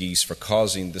 ducks and geese, for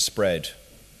causing the spread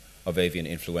of avian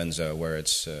influenza, where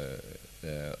it's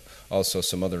also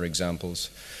some other examples.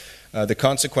 The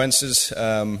consequences,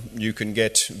 you can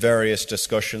get various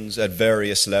discussions at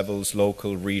various levels,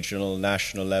 local, regional,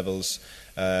 national levels,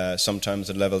 sometimes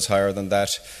at levels higher than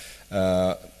that,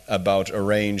 about a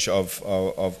range of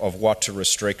what to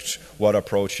restrict, what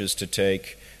approaches to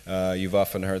take. You've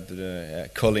often heard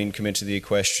culling come into the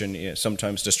equation,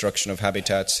 sometimes destruction of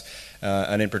habitats,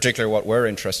 and in particular what we're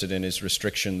interested in is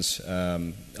restrictions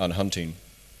on hunting.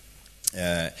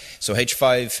 So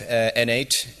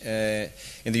H5N8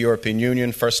 in the European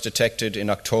Union, first detected in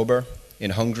October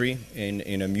in Hungary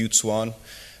in a mute swan,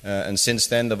 and since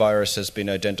then the virus has been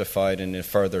identified in a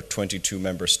further 22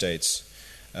 member states.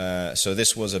 So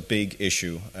this was a big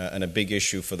issue, and a big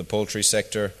issue for the poultry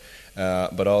sector,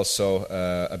 but also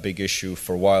a big issue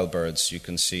for wild birds. You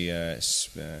can see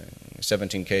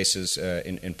 17 cases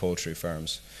in poultry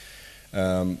farms.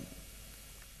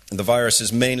 The virus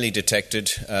is mainly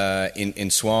detected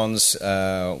in swans,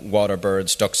 water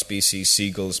birds, duck species,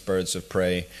 seagulls, birds of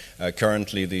prey.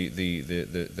 Currently,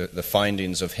 the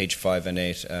findings of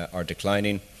H5N8 are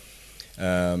declining.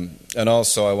 And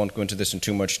also, I won't go into this in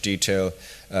too much detail,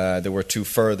 there were two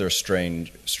further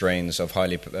strains of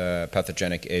highly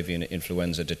pathogenic avian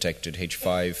influenza detected,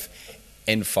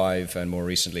 H5N5 and more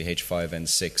recently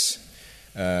H5N6.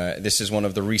 This is one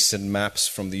of the recent maps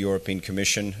from the European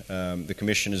Commission. The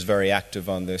Commission is very active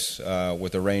on this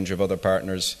with a range of other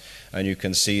partners, and you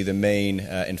can see the main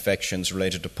infections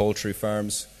related to poultry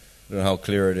farms. I don't know how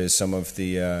clear it is, some of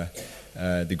the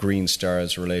green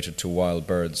stars related to wild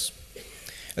birds.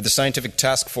 The Scientific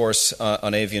Task Force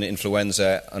on Avian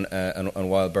Influenza on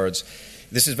Wild Birds,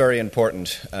 this is very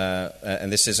important,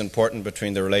 and this is important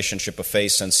between the relationship of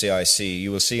FACE and CIC. You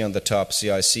will see on the top,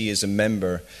 CIC is a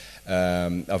member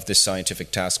of this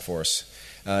Scientific Task Force.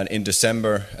 And in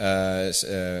December,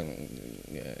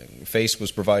 FACE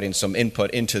was providing some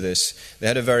input into this. They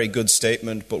had a very good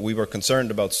statement, but we were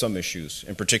concerned about some issues,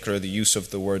 in particular the use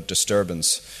of the word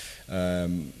disturbance.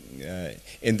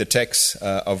 In the text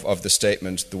of the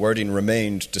statement, the wording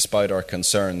remained despite our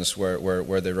concerns,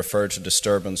 where they referred to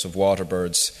disturbance of water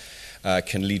birds.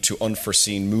 can lead to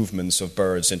unforeseen movements of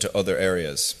birds into other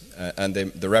areas. And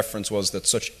the reference was that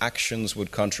such actions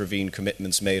would contravene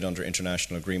commitments made under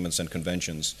international agreements and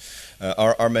conventions.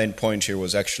 Our main point here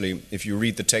was actually, if you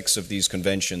read the text of these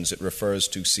conventions, it refers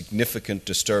to significant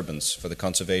disturbance for the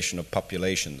conservation of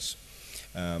populations.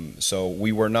 So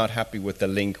we were not happy with the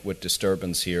link with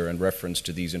disturbance here in reference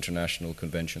to these international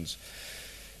conventions.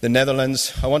 The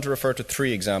Netherlands, I want to refer to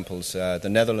three examples, the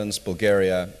Netherlands,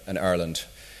 Bulgaria and Ireland,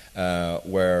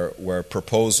 where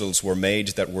proposals were made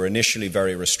that were initially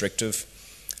very restrictive,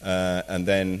 and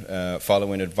then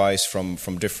following advice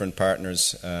from different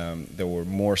partners, there were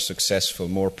more successful,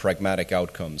 more pragmatic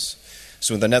outcomes.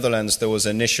 So in the Netherlands, there was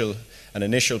an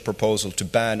initial proposal to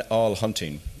ban all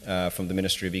hunting from the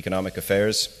Ministry of Economic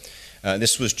Affairs.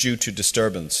 This was due to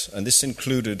disturbance, and this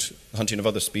included hunting of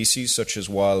other species such as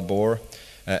wild boar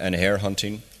and hare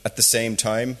hunting. At the same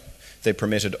time, they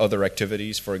permitted other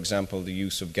activities, for example, the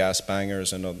use of gas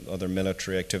bangers and other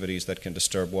military activities that can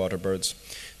disturb water birds.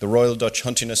 The Royal Dutch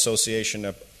Hunting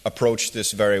Association approached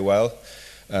this very well.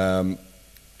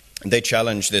 They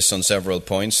challenged this on several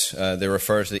points. They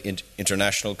refer to the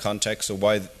international context, so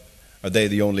why are they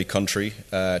the only country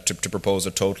to propose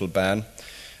a total ban?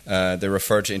 They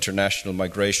refer to international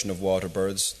migration of water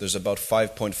birds. There's about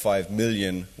 5.5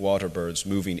 million water birds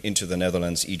moving into the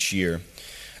Netherlands each year.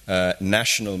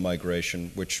 National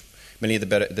migration, which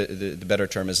the better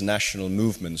term is national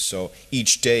movements. So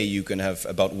each day you can have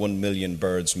about 1 million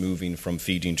birds moving from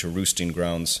feeding to roosting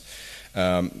grounds.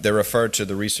 They refer to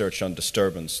the research on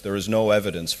disturbance. There is no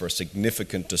evidence for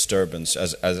significant disturbance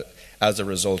as a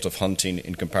result of hunting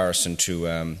in comparison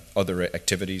to other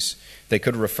activities. They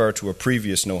could refer to a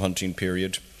previous no-hunting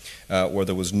period where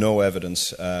there was no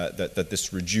evidence that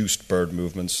this reduced bird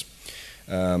movements.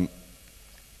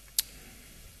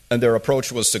 And their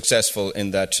approach was successful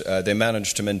in that they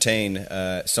managed to maintain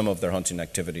some of their hunting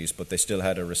activities, but they still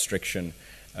had a restriction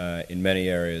in many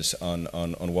areas on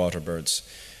water birds.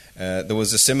 There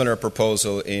was a similar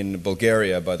proposal in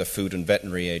Bulgaria by the Food and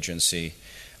Veterinary Agency.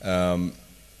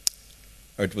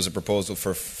 It was a proposal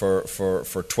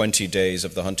for 20 days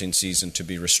of the hunting season to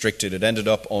be restricted. It ended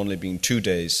up only being 2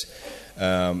 days.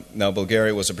 Now,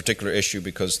 Bulgaria was a particular issue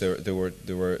because there were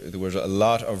a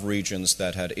lot of regions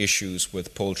that had issues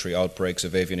with poultry outbreaks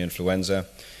of avian influenza.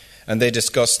 And they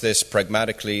discussed this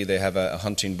pragmatically. They have a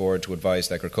hunting board to advise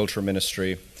the Agriculture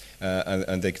Ministry.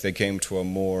 And they came to a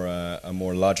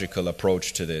more logical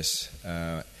approach to this.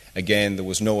 Again, there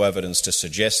was no evidence to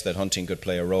suggest that hunting could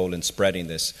play a role in spreading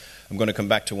this. I'm going to come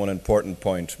back to one important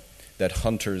point, that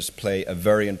hunters play a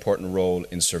very important role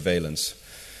in surveillance.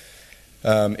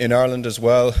 In Ireland as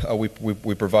well,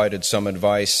 we provided some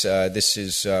advice. This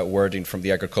is wording from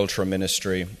the Agriculture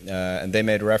Ministry, and they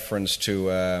made reference to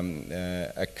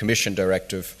a Commission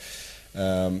directive,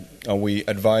 and we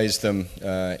advised them.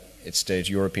 It states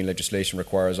European legislation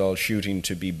requires all shooting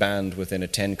to be banned within a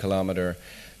 10-kilometre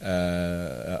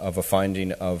of a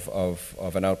finding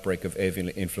of an outbreak of avian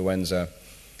influenza.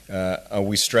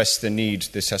 We stress the need,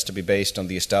 this has to be based on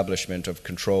the establishment of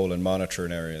control and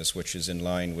monitoring areas, which is in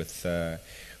line with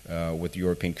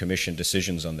European Commission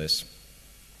decisions on this.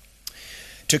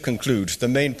 To conclude, the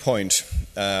main point,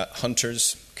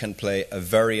 hunters can play a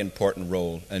very important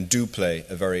role and do play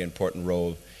a very important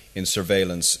role in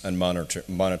surveillance and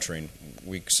monitoring.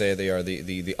 We say they are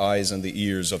the eyes and the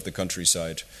ears of the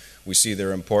countryside. We see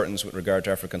their importance with regard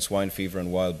to African swine fever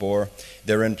and wild boar.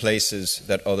 They're in places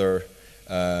that other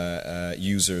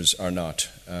users are not.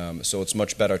 So it's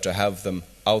much better to have them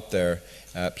out there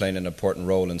playing an important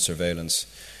role in surveillance.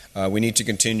 We need to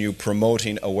continue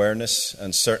promoting awareness,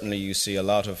 and certainly you see a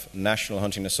lot of national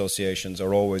hunting associations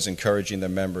are always encouraging their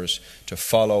members to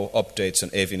follow updates on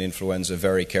avian influenza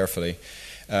very carefully.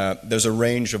 There's a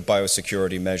range of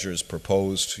biosecurity measures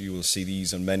proposed. You will see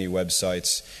these on many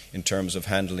websites in terms of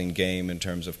handling game, in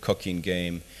terms of cooking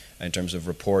game, in terms of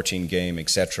reporting game,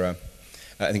 etc.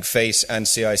 I think FACE and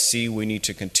CIC, we need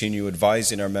to continue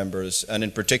advising our members, and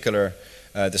in particular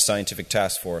the Scientific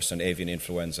Task Force on Avian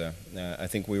Influenza. I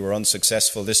think we were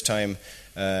unsuccessful this time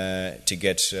to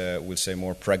get, we'll say,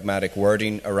 more pragmatic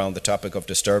wording around the topic of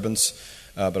disturbance,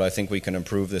 but I think we can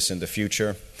improve this in the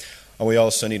future. And we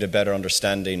also need a better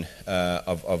understanding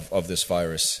of this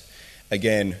virus.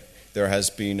 Again, there has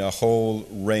been a whole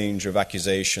range of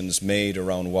accusations made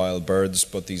around wild birds,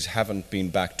 but these haven't been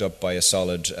backed up by a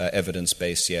solid evidence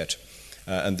base yet.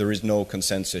 And there is no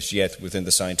consensus yet within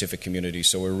the scientific community,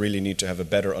 so we really need to have a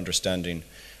better understanding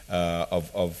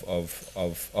of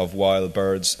wild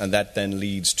birds, and that then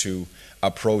leads to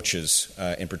approaches,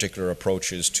 in particular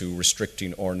approaches to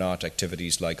restricting or not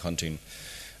activities like hunting.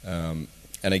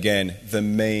 And again, the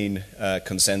main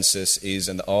consensus is,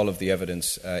 and all of the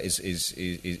evidence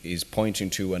is pointing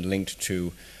to and linked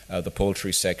to the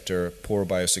poultry sector, poor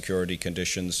biosecurity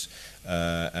conditions,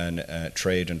 and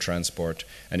trade and transport.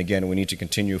 And again, we need to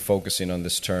continue focusing on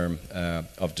this term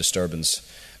of disturbance.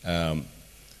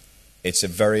 It's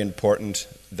very important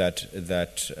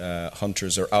that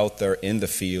hunters are out there in the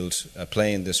field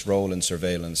playing this role in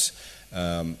surveillance.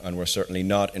 And we're certainly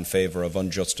not in favour of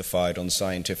unjustified,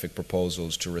 unscientific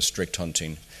proposals to restrict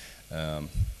hunting. And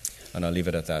I'll leave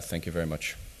it at that. Thank you very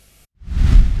much.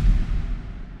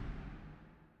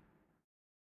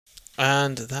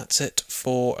 And that's it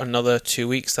for another 2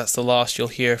 weeks. That's the last you'll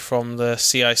hear from the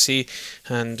CIC,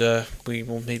 and we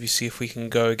will maybe see if we can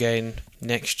go again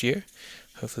next year.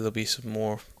 Hopefully there'll be some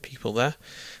more people there,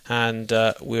 and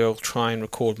we'll try and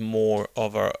record more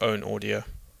of our own audio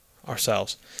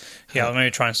ourselves. Yeah, I'll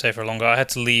maybe try and stay for longer. I had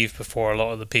to leave before a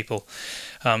lot of the people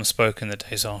spoke in the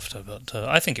days after, but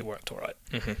I think it worked all right.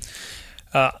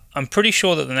 Mm-hmm. I'm pretty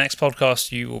sure that the next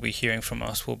podcast you will be hearing from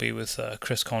us will be with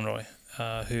Chris Conroy,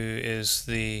 who is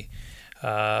he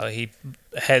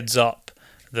heads up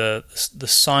the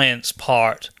science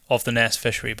part of the Ness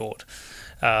Fishery Board,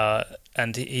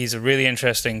 and he's a really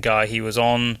interesting guy. He was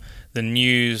on the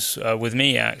news with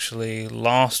me actually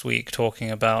last week talking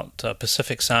about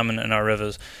Pacific salmon in our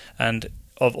rivers, and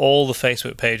of all the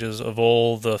Facebook pages of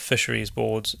all the fisheries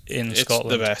boards in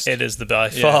Scotland, the best. It is by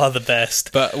far the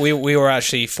best. But we were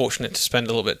actually fortunate to spend a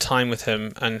little bit of time with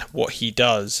him and what he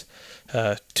does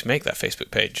to make that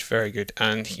Facebook page very good.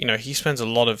 And he spends a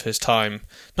lot of his time,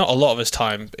 not a lot of his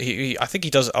time, I think he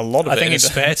does a lot of it in his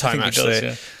spare time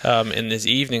actually, in his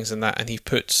evenings and that, and he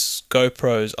puts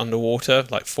GoPros underwater,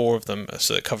 like 4 of them,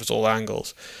 so it covers all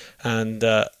angles, and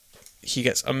he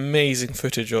gets amazing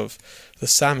footage of the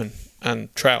salmon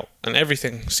and trout and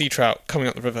everything, sea trout coming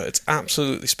up the river. It's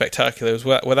absolutely spectacular. It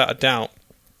was without a doubt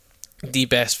the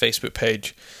best Facebook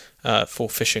page for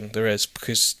fishing there is,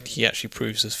 because he actually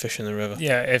proves there's fish in the river.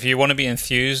 Yeah, if you want to be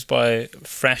enthused by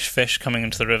fresh fish coming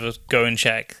into the river, go and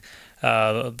check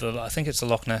I think it's the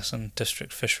Loch Ness and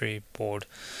District Fishery Board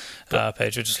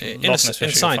page. In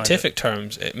scientific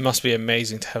terms, it must be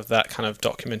amazing to have that kind of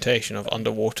documentation of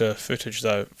underwater footage,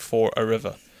 though, for a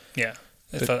river. Yeah.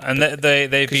 And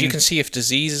because you can see if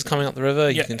disease is coming up the river.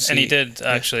 Yeah, you can see, and he did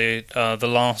actually. The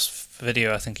last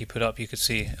video I think he put up, you could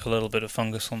see a little bit of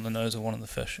fungus on the nose of one of the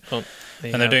fish. And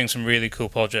they're doing some really cool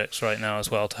projects right now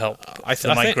as well to help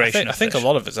the migration. I think a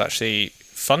lot of it's actually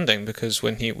funding, because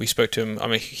when we spoke to him, I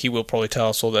mean, he will probably tell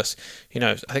us all this.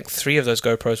 I think 3 of those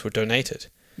GoPros were donated.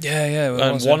 Yeah.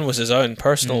 And one was his own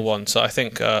personal one. So I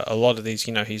think a lot of these,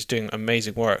 he's doing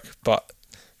amazing work, but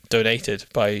donated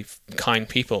by kind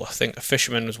people. I think a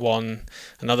fisherman was one.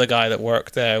 Another guy that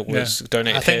worked there was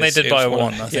donated. I think they did buy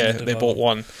one. They bought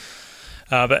one.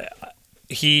 But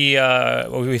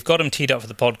we've got him teed up for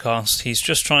the podcast. He's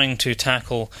just trying to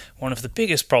tackle one of the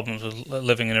biggest problems with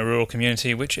living in a rural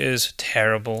community, which is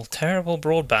terrible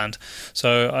broadband.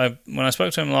 So when I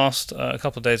spoke to him last a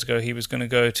couple of days ago, he was going to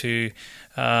go to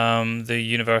the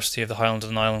University of the Highlands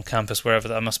of Island campus, wherever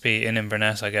that must be, in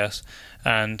Inverness, I guess,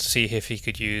 and see if he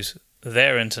could use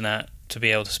their internet to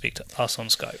be able to speak to us on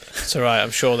Skype. It's all right.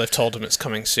 I'm sure they've told him it's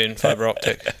coming soon, fibre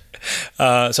optic.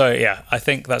 I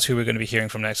think that's who we're going to be hearing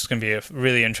from next. It's going to be a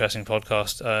really interesting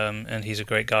podcast, and he's a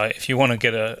great guy. If you want to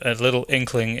get a little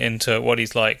inkling into what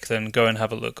he's like, then go and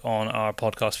have a look on our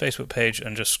podcast Facebook page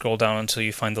and just scroll down until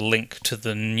you find the link to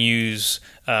the news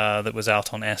that was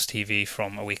out on STV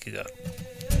from a week ago.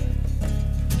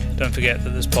 Don't forget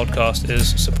that this podcast is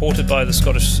supported by the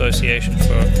Scottish Association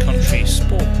for Country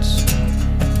Sports.